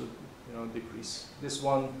and not to, decrease. This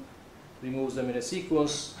one removes them in a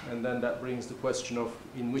sequence, and then that brings the question of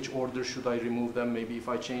in which order should I remove them. Maybe if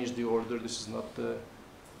I change the order, this is not the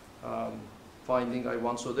finding I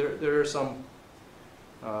want. So there are some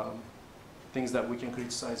things that we can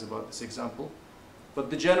criticize about this example. But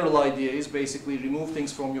the general idea is basically remove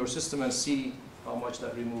things from your system and see how much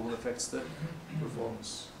that removal affects the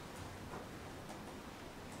performance.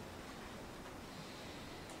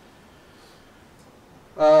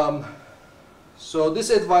 So this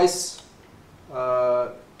advice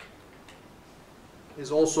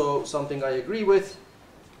is also something I agree with.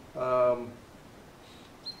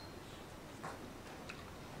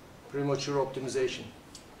 Premature optimization.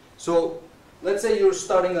 So let's say you're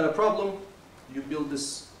starting on a problem. You build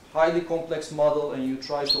this highly complex model and you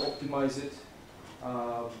try to optimize it,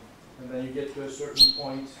 and then you get to a certain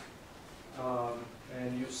point,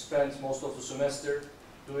 and you spend most of the semester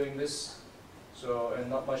doing this, and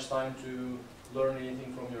not much time to learn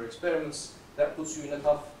anything from your experiments. That puts you in a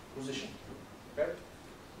tough position. Okay?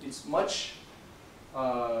 It's much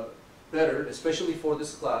better, especially for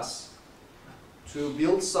this class, to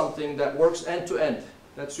build something that works end to end.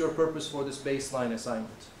 That's your purpose for this baseline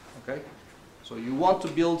assignment. Okay? So you want to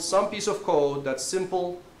build some piece of code that's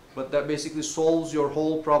simple, but that basically solves your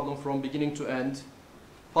whole problem from beginning to end,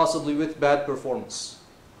 possibly with bad performance.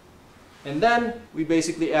 And then we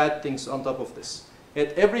basically add things on top of this.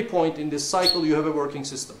 At every point in this cycle, you have a working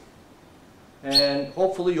system. And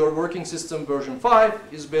hopefully your working system version 5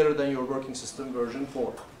 is better than your working system version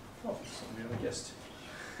 4. Oh, somebody haven't guessed.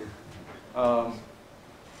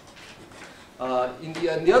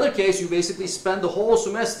 In the other case, you basically spend the whole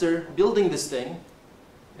semester building this thing,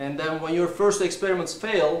 and then when your first experiments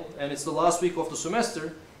fail, and it's the last week of the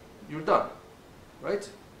semester, you're done, right?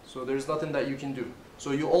 So there's nothing that you can do.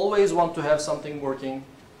 So you always want to have something working.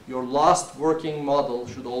 Your last working model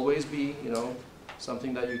should always be,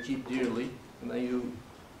 something that you keep dearly, and then you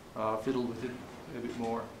fiddle with it a bit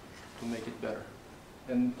more to make it better.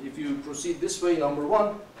 And if you proceed this way, number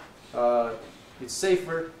one, it's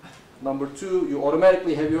safer. Number two, you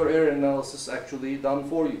automatically have your error analysis actually done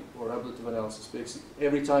for you, or ablative analysis. Basically,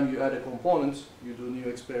 every time you add a component, you do new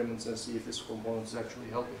experiments and see if this component is actually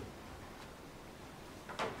helping.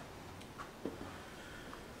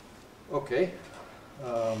 Okay.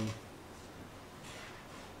 Let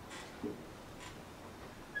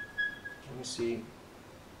me see.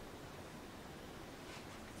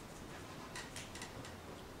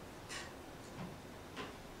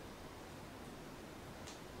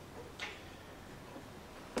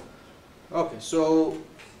 Okay, so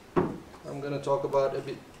I'm going to talk about a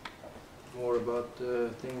bit more about the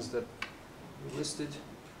things that we listed.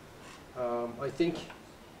 I think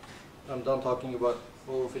I'm done talking about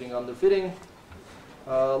overfitting, underfitting.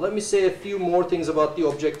 Let me say a few more things about the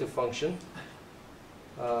objective function.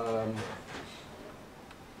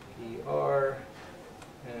 PR,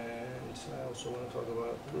 and I also want to talk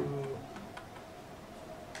about blue.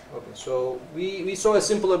 Okay, so we saw a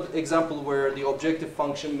simple example where the objective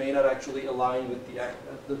function may not actually align with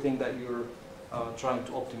the thing that you're trying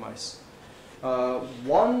to optimize.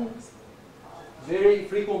 One very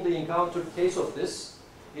frequently encountered case of this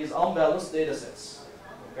is unbalanced data sets.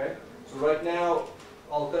 Okay, so right now,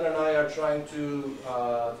 Alkan and I are trying to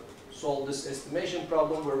solve this estimation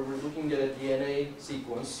problem where we're looking at a DNA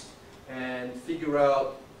sequence and figure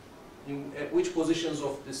out at which positions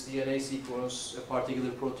of this DNA sequence a particular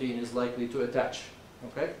protein is likely to attach.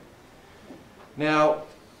 Okay. Now,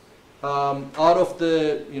 out of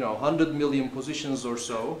the 100 million positions or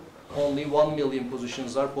so, only 1 million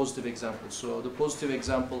positions are positive examples. So the positive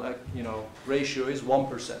example ratio is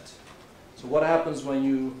 1%. So what happens when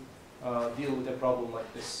you deal with a problem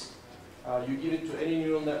like this? You give it to any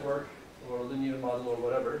neural network or linear model or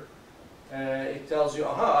whatever, it tells you,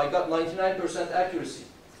 aha, I got 99% accuracy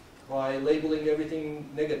by labeling everything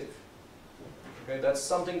negative. Okay, that's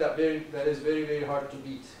something that is very, very hard to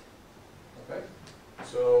beat. Okay,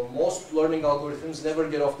 so most learning algorithms never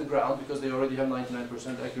get off the ground because they already have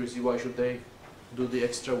 99% accuracy. Why should they do the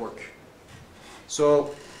extra work?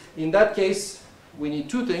 So in that case, we need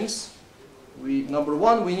two things. Number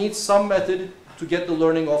one, we need some method to get the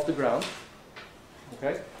learning off the ground.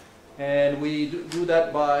 Okay, and we do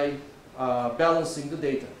that by balancing the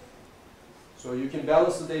data. So you can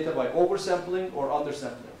balance the data by oversampling or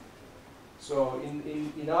undersampling. So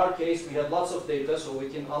in our case, we had lots of data, so we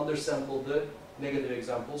can undersample the negative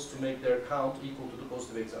examples to make their count equal to the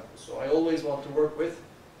positive examples. So I always want to work with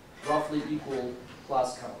roughly equal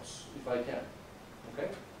class counts, if I can. Okay?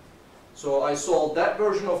 So I solve that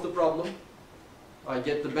version of the problem. I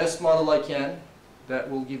get the best model I can. That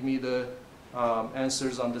will give me the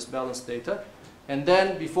answers on this balanced data. And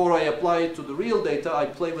then, before I apply it to the real data, I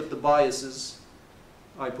play with the biases.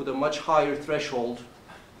 I put a much higher threshold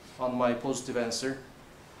on my positive answer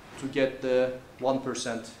to get the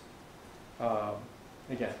 1%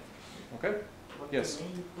 again. Okay? Yes?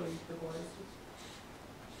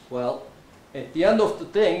 Well, at the end of the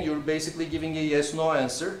thing, you're basically giving a yes-no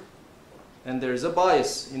answer, and there is a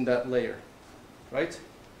bias in that layer, right?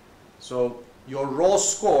 So your raw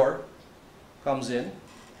score comes in,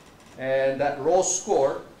 and that raw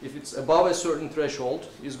score, if it's above a certain threshold,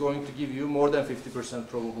 is going to give you more than 50%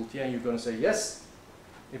 probability, and you're going to say yes.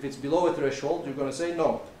 If it's below a threshold, you're going to say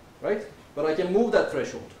no, right? But I can move that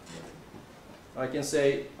threshold. I can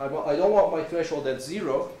say, I don't want my threshold at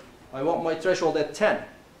 0, I want my threshold at 10.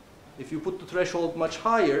 If you put the threshold much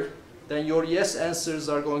higher, then your yes answers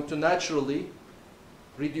are going to naturally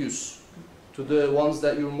reduce to the ones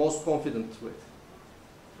that you're most confident with.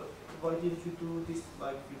 But why did you do this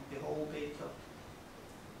like with the whole data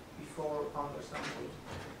before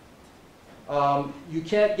undersampling? You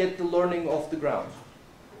can't get the learning off the ground.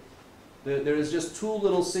 There is just too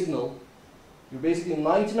little signal. You're basically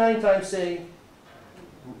 99 times saying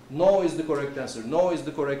no is the correct answer, no is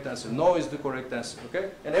the correct answer, no is the correct answer,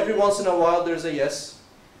 okay? And every once in a while there's a yes,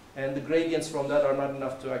 and the gradients from that are not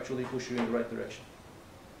enough to actually push you in the right direction,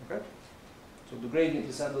 okay? So the gradient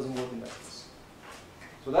descent doesn't work in that case.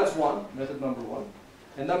 So that's one, method number one.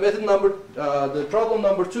 And now the problem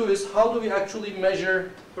number two is, how do we actually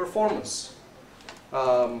measure performance?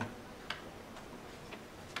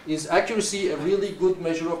 Is accuracy a really good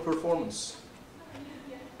measure of performance?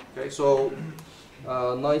 Okay, so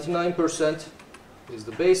 99% is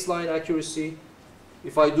the baseline accuracy.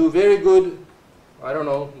 If I do very good, I don't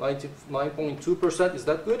know, 99.2%, is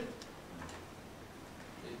that good? It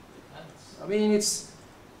depends. I mean, it's,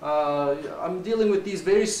 I'm dealing with these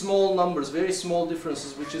very small numbers, very small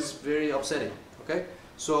differences, which is very upsetting, okay?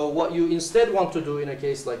 So what you instead want to do in a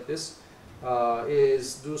case like this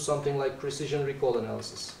is do something like precision recall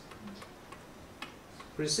analysis.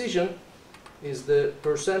 Precision is the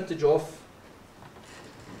percentage of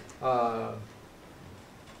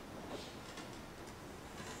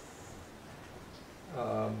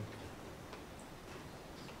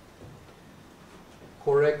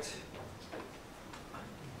correct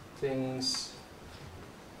things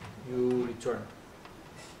you return.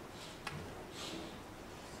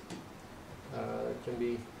 It can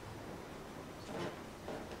be,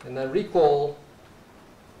 and then recall.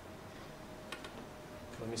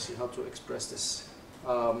 Let me see how to express this.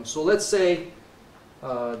 So let's say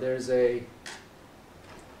there's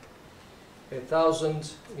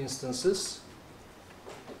 1,000 instances,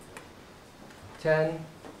 10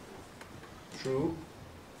 true,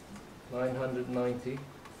 990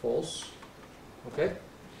 false, okay?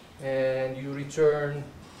 And you return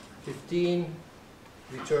 15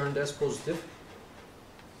 returned as positive,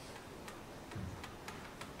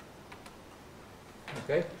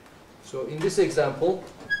 okay? So in this example,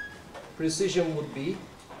 precision would be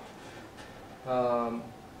 15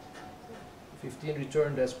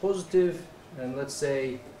 returned as positive, and let's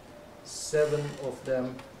say 7 of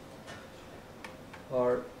them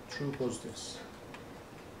are true positives.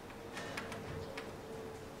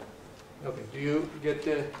 Okay, do you get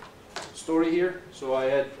the story here? So I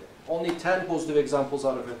had only 10 positive examples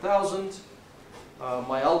out of 1,000.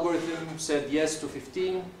 My algorithm said yes to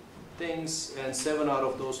 15 things, and 7 out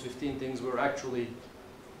of those 15 things were actually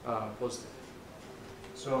positive.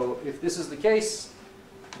 So if this is the case,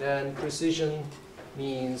 then precision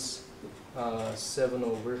means 7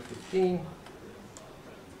 over 15,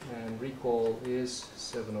 and recall is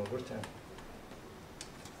 7 over 10.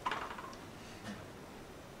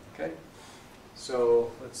 Okay,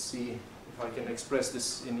 so let's see if I can express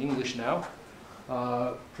this in English now.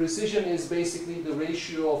 Precision is basically the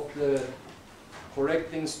ratio of the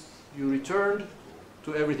correct things you returned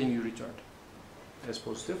to everything you returned as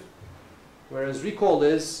positive. Whereas recall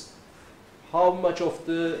is how much of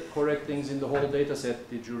the correct things in the whole data set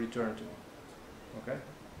did you return to. Okay?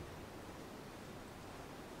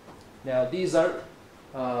 Now these are,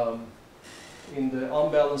 in the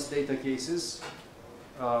unbalanced data cases,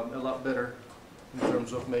 a lot better in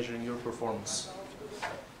terms of measuring your performance.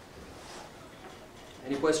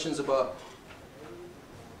 Any questions about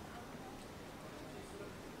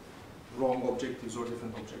wrong objectives or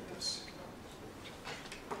different objectives?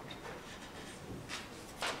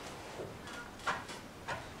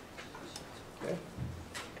 Okay.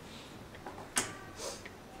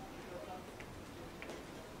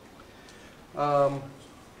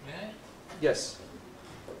 May I? Yes.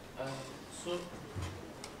 So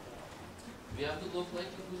we have to look like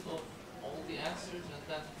the good of all the answers, and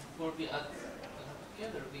then before we add them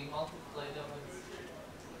together, we multiply them with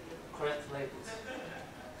correct labels.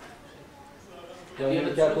 And we have a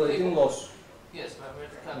truth Calculating table. loss. Yes, we're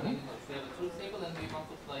calculating loss. We have a truth table, and we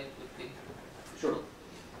multiply it with the. Sure.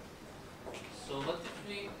 So what if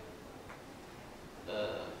we,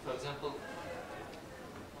 for example,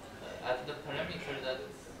 add the parameter that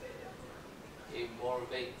gave more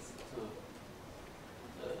weight to,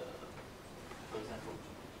 for example,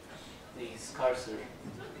 the scarcer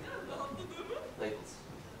labels.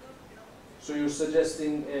 So you're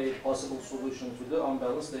suggesting a possible solution to the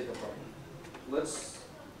unbalanced data problem. Let's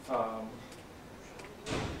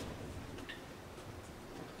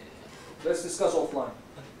discuss offline.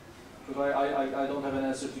 Because I don't have an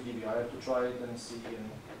answer to give you. I have to try it and see and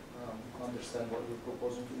understand what you're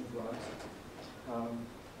proposing to implement.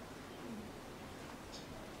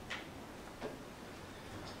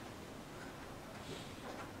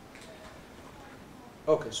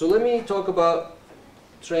 Okay, so let me talk about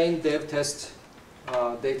train, dev, test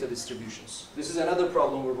data distributions. This is another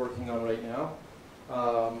problem we're working on right now.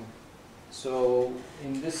 So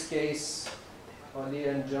in this case, Ali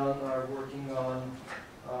and John are working on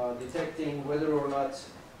detecting whether or not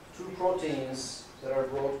two proteins that are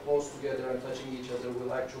brought close together and touching each other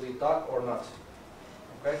will actually dock or not.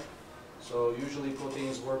 Okay? So usually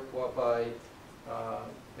proteins work by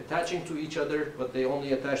attaching to each other, but they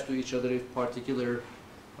only attach to each other if particular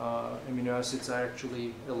amino acids are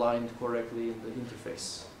actually aligned correctly in the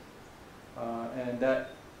interface. And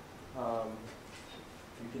that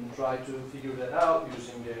you can try to figure that out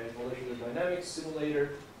using a molecular dynamics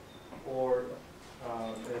simulator, or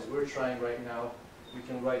as we're trying right now, we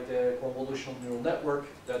can write a convolutional neural network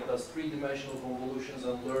that does three-dimensional convolutions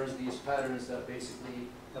and learns these patterns that basically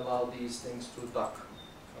allow these things to dock.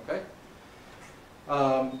 Okay?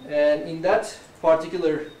 And in that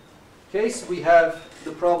particular case, we have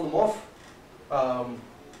the problem of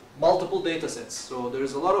multiple data sets. So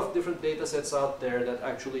there's a lot of different data sets out there that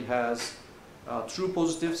actually has true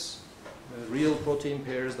positives, real protein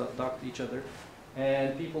pairs that dock each other.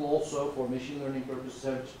 And people also, for machine learning purposes,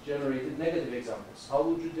 have generated negative examples. How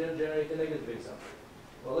would you then generate a negative example?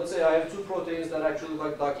 Well, let's say I have two proteins that actually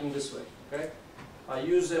like docking this way. Okay? I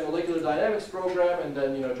use a molecular dynamics program and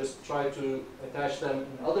then just try to attach them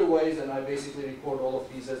in other ways, and I basically record all of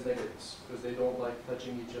these as negatives because they don't like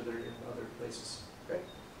touching each other in other places. Okay?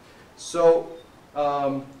 So,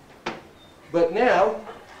 but now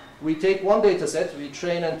we take one data set, we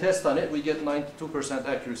train and test on it, we get 92%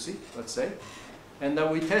 accuracy, let's say, and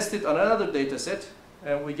then we test it on another data set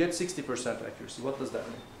and we get 60% accuracy. What does that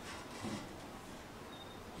mean?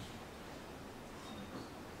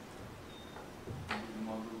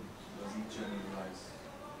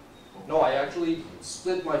 No, I actually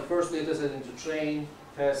split my first data set into train,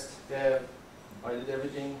 test, dev. I did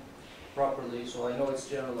everything properly, so I know it's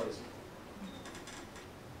generalizing.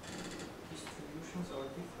 Distributions are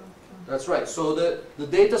different. That's right. So the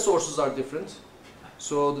data sources are different.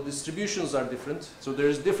 So the distributions are different. So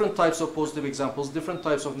there's different types of positive examples, different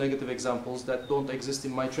types of negative examples that don't exist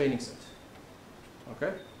in my training set.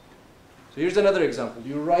 Okay? So here's another example.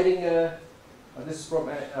 You're writing this is from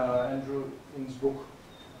Andrew Ng's book.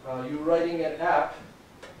 You're writing an app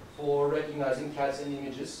for recognizing cats in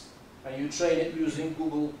images, and you train it using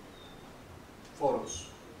Google Photos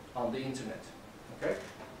on the internet. Okay?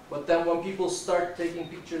 But then when people start taking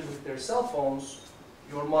pictures with their cell phones,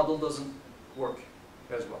 your model doesn't work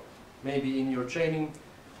as well. Maybe in your training,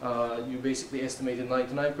 you basically estimated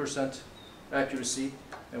 99% accuracy,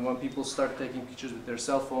 and when people start taking pictures with their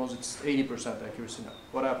cell phones, it's 80% accuracy now.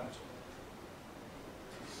 What happens?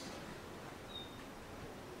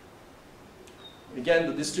 Again,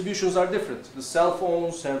 the distributions are different. The cell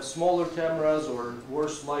phones have smaller cameras or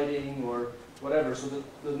worse lighting, or whatever. So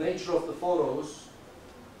the nature of the photos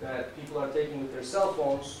that people are taking with their cell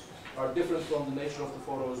phones are different from the nature of the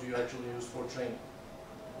photos you actually use for training.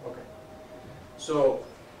 Okay. So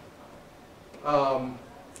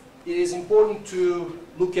it is important to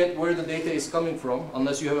look at where the data is coming from,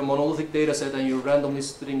 unless you have a monolithic data set and you're randomly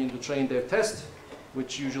splitting into train, dev, test,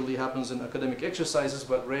 which usually happens in academic exercises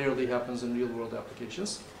but rarely happens in real-world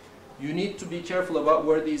applications. You need to be careful about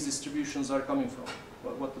where these distributions are coming from,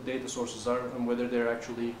 what the data sources are, and whether they're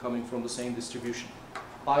actually coming from the same distribution.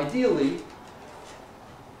 Ideally,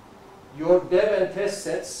 your dev and test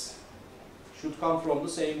sets should come from the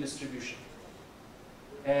same distribution.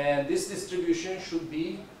 And this distribution should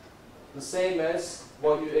be the same as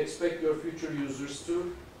what you expect your future users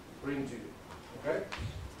to bring to you. Okay?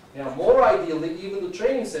 Now, more ideally, even the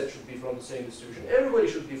training set should be from the same distribution. Everybody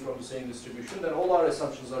should be from the same distribution. Then all our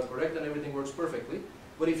assumptions are correct and everything works perfectly.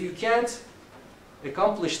 But if you can't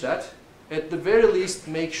accomplish that, at the very least,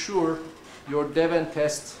 make sure your dev and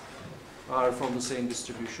test are from the same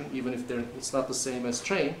distribution, even if it's not the same as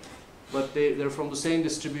train, but they're from the same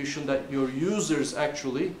distribution that your users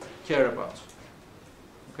actually care about.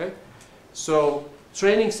 Okay? So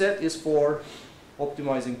training set is for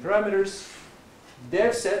optimizing parameters.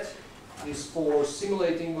 Dev set is for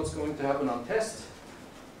simulating what's going to happen on test.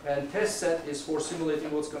 And test set is for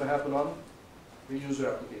simulating what's going to happen on the user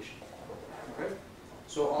application. Okay?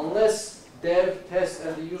 So unless dev, test,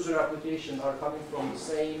 and the user application are coming from the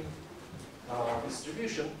same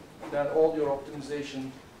distribution, then all your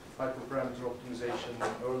optimization, hyperparameter optimization,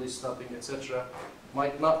 early stopping, etc.,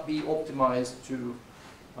 might not be optimized to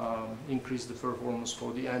increase the performance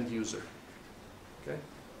for the end user. Okay?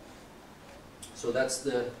 So that's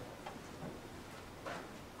the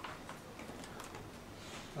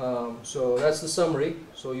summary.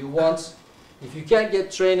 So you want, if you can't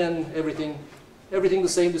get train and everything the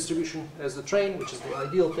same distribution as the train, which is the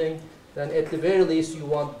ideal thing, then at the very least you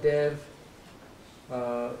want dev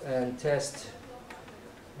and test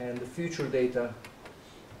and the future data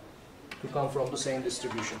to come from the same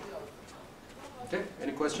distribution. Okay,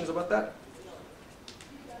 any questions about that?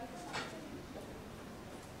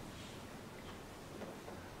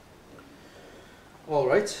 All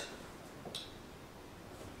right.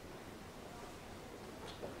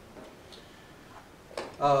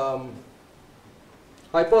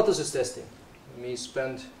 Hypothesis testing. Let me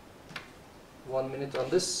spend 1 minute on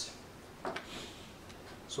this.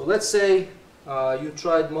 So let's say you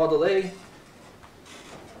tried model A.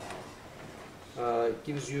 It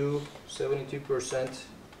gives you 72%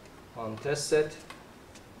 on test set.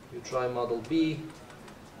 You try model B.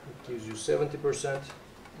 It gives you 70%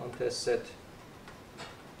 on test set.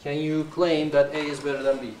 Can you claim that A is better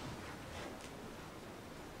than B?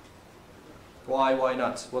 Why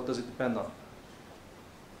not? What does it depend on?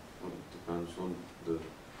 Well, it depends on the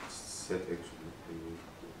set actually,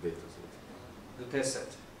 the data set. The test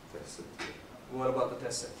set. Test set. What about the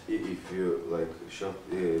test set? If you like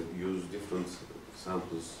use different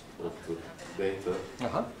samples of the data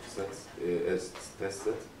sets as test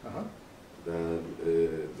set, then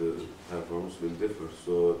the performance will differ.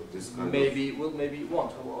 So this kind maybe it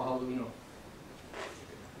won't. How do we know?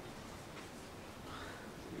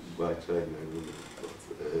 By trying, I mean,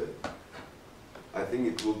 but I think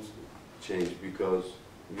it would change because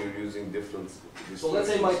you're using different. So let's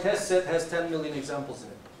say my test set has 10 million examples in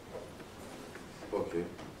it. Okay.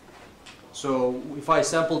 So if I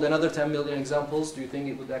sampled another 10 million examples, do you think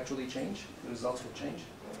it would actually change? The results would change?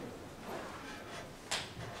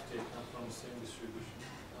 Taken from the same distribution.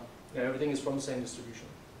 Yeah, everything is from the same distribution.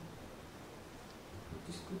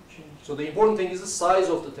 This could change. So the important thing is the size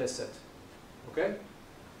of the test set. Okay?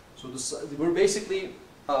 So we're basically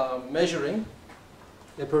measuring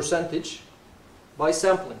a percentage by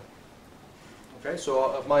sampling. Okay?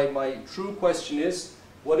 So my true question is,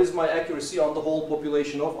 what is my accuracy on the whole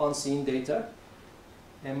population of unseen data?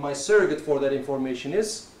 And my surrogate for that information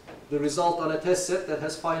is the result on a test set that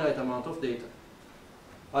has finite amount of data.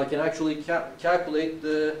 I can actually calculate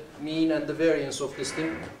the mean and the variance of this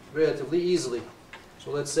thing relatively easily.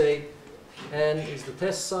 So let's say n is the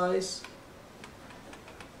test size.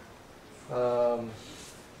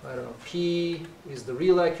 I don't know, P is the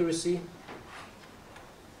real accuracy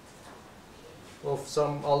of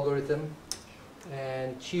some algorithm,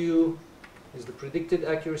 and Q is the predicted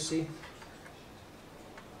accuracy.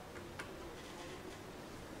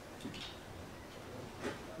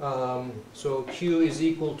 So Q is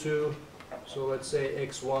equal to, so let's say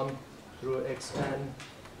x1 through xn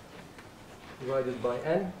divided by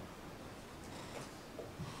n,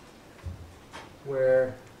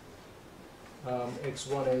 where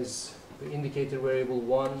x1 is the indicator variable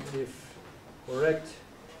 1 if correct,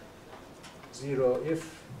 0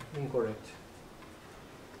 if incorrect.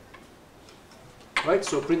 Right,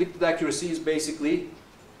 so predicted accuracy is basically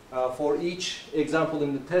for each example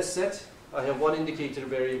in the test set, I have one indicator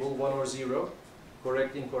variable, 1 or 0,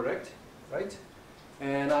 correct, incorrect, right?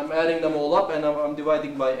 And I'm adding them all up and I'm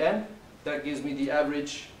dividing by n. That gives me the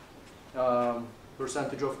average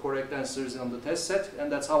percentage of correct answers on the test set,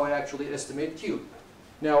 and that's how I actually estimate Q.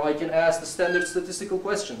 Now I can ask the standard statistical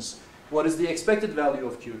questions. What is the expected value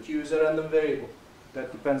of Q? Q is a random variable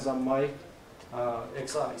that depends on my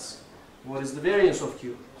xi's. What is the variance of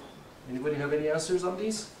Q? Anybody have any answers on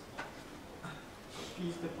these? P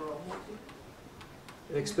is the probability.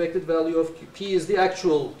 Expected value of Q. P is the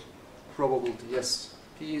actual probability, yes.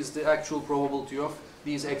 P is the actual probability of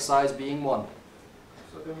these xi's being 1.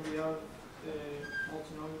 So then we have a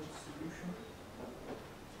multinomial distribution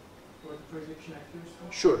for the prediction accuracy.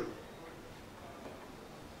 Sure.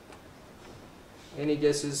 Any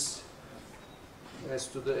guesses as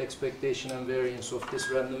to the expectation and variance of this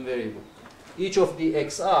random variable? Each of the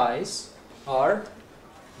xi's are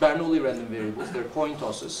Bernoulli random variables, they're coin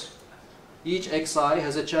tosses. Each xi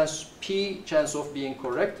has a p chance of being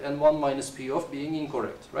correct and 1 minus p of being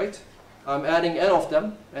incorrect, right? I'm adding n of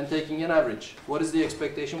them and taking an average. What is the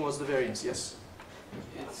expectation? What's the variance? Yes?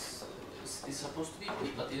 It's supposed to be P,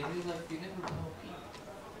 but in real life we never know P.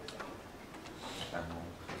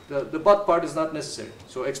 The but part is not necessary.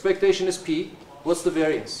 So expectation is p. What's the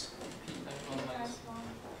variance? P times 1 minus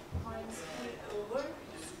minus P over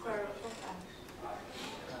square root of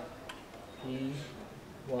n. P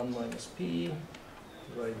 1 minus p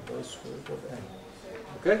divided by square root of n.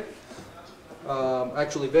 Okay?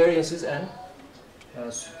 Actually, variance is n.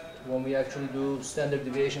 When we actually do standard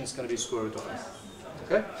deviation, it's going to be square root of n.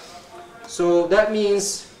 Okay? So that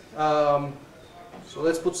means, so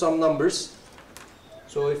let's put some numbers.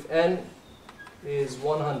 So if n is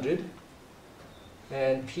 100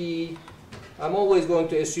 and p, I'm always going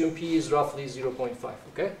to assume p is roughly 0.5,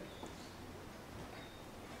 okay?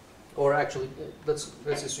 Or actually, let's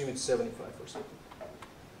assume it's 75 or something.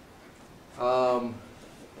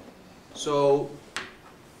 So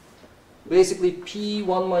basically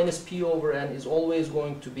p1 minus p over n is always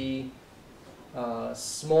going to be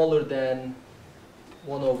smaller than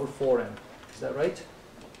 1 over 4n. Is that right?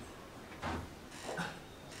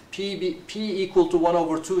 P equal to 1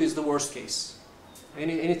 over 2 is the worst case.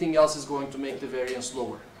 Anything else is going to make the variance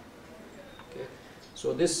lower. Okay.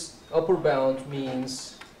 So this upper bound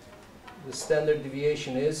means the standard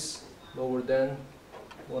deviation is lower than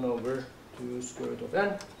 1 over 2 square root of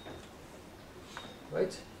n.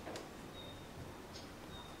 Right?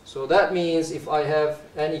 So that means if I have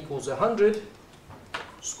n equals 100,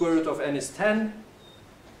 square root of n is 10,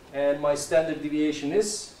 and my standard deviation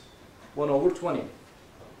is 1 over 20.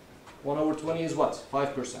 1 over 20 is what?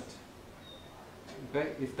 5%.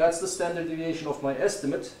 Okay? If that's the standard deviation of my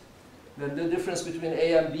estimate, then the difference between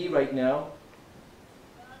A and B right now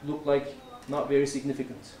look like not very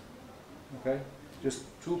significant. Okay? Just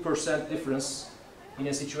 2% difference in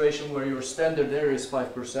a situation where your standard error is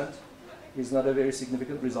 5% is not a very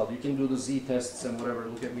significant result. You can do the z-tests and whatever,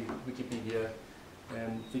 look at Wikipedia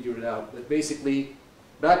and figure it out. But basically,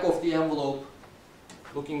 back of the envelope,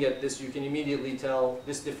 looking at this, you can immediately tell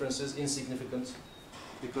this difference is insignificant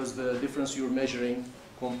because the difference you're measuring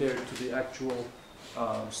compared to the actual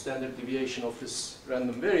standard deviation of this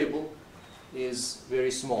random variable is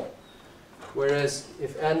very small. Whereas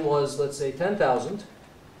if n was, let's say, 10,000,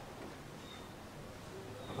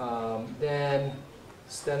 then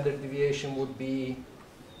standard deviation would be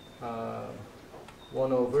 1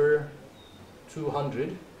 over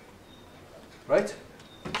 200, right?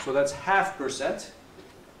 So that's 0.5%.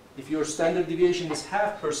 If your standard deviation is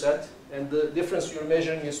 0.5% and the difference you're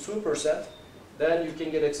measuring is 2%, then you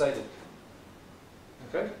can get excited.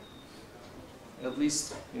 Okay? At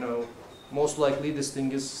least, you know, most likely this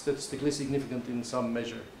thing is statistically significant in some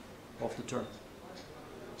measure of the term.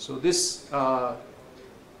 So this, so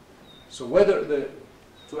whether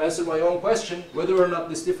to answer my own question, whether or not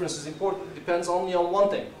this difference is important depends only on one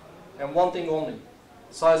thing, and one thing only: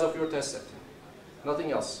 size of your test set.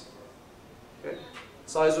 Nothing else. Okay?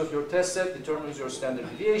 Size of your test set determines your standard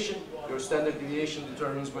deviation. Your standard deviation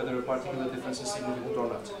determines whether a particular difference is significant or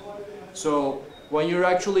not. So when you're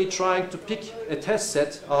actually trying to pick a test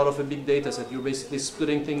set out of a big data set, you're basically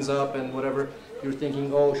splitting things up and whatever. You're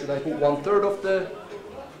thinking, oh, should I put 1/3 of the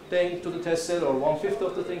thing to the test set or 1/5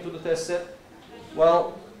 of the thing to the test set?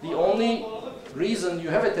 Well, the only reason you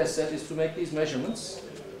have a test set is to make these measurements.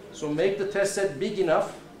 So make the test set big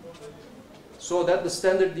enough so that the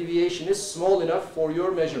standard deviation is small enough for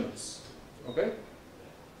your measurements. Okay?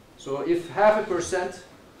 So if 0.5%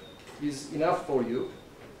 is enough for you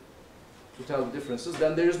to tell the differences,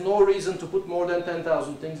 then there is no reason to put more than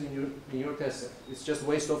 10,000 things in your test set. It's just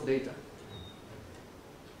waste of data.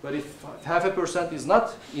 But if 0.5% is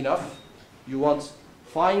not enough, you want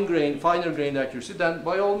finer grained accuracy, then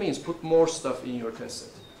by all means put more stuff in your test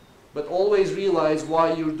set. But always realize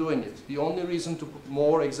why you're doing it. The only reason to put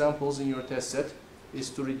more examples in your test set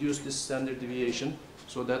is to reduce this standard deviation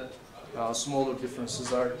so that smaller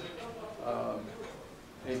differences are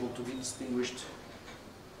able to be distinguished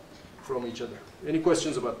from each other. Any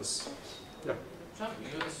questions about this? Yeah. Trump,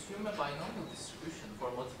 you assume a binomial distribution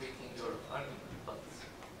for motivating your argument, but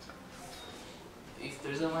if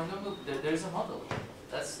there's a binomial, there's a model.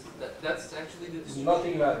 That's actually the distribution.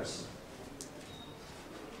 Nothing matters.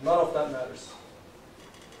 None of that matters.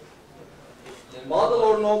 Model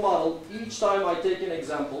or no model, each time I take an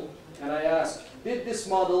example and I ask, did this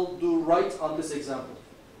model do right on this example?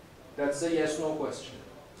 That's a yes-no question.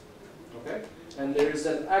 Okay? And there is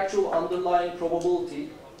an actual underlying probability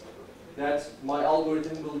that my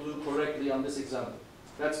algorithm will do correctly on this example.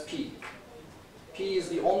 That's P. P is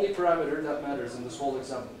the only parameter that matters in this whole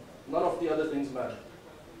example. None of the other things matter.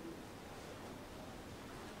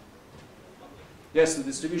 Yes, the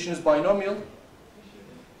distribution is binomial,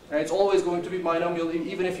 and it's always going to be binomial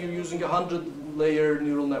even if you're using a 100-layer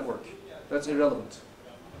neural network. That's irrelevant.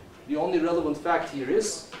 The only relevant fact here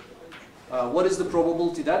is what is the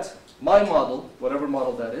probability that my model, whatever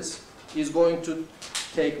model that is going to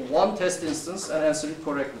take one test instance and answer it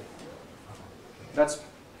correctly. That's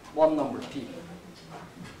one number, P.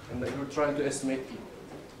 And then you're trying to estimate P.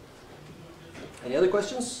 Any other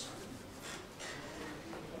questions?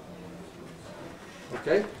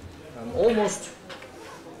 Okay, I'm almost,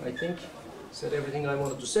 I think, said everything I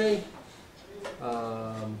wanted to say.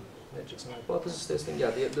 Metrics and hypothesis testing, yeah,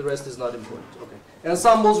 the rest is not important. Okay.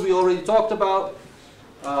 Ensembles we already talked about.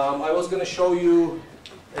 I was going to show you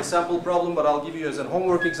a sample problem, but I'll give you as a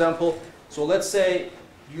homework example. So let's say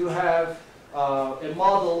you have a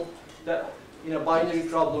model that in a binary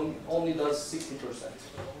problem only does 60%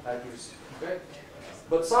 accuracy. Okay?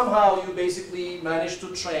 But somehow you basically manage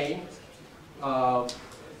to train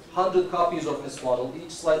 100 copies of this model,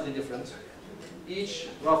 each slightly different, each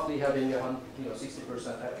roughly having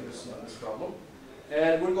 60% accuracy on this problem.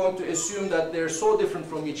 And we're going to assume that they're so different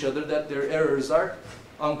from each other that their errors are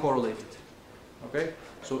uncorrelated. Okay?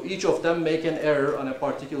 So each of them make an error on a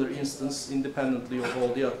particular instance independently of all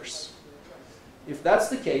the others. If that's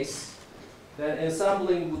the case, then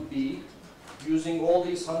ensembling would be using all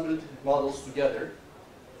these 100 models together,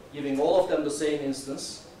 giving all of them the same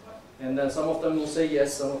instance, and then some of them will say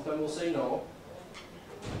yes, some of them will say no.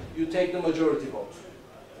 You take the majority vote.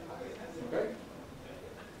 Okay?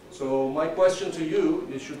 So my question to you,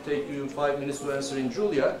 it should take you 5 minutes to answer in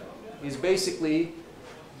Julia, is basically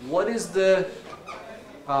what is the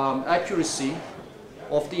accuracy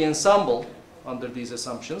of the ensemble under these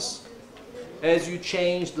assumptions as you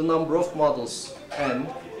change the number of models n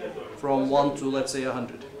from 1 to, let's say,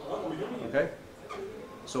 100. Okay?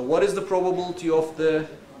 So what is the probability of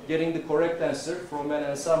getting the correct answer from an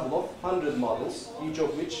ensemble of 100 models, each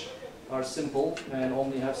of which are simple and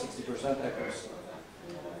only have 60% accuracy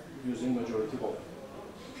using majority vote?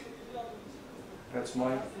 That's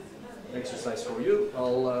my exercise for you.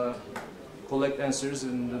 I'll collect answers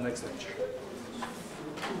in the next lecture.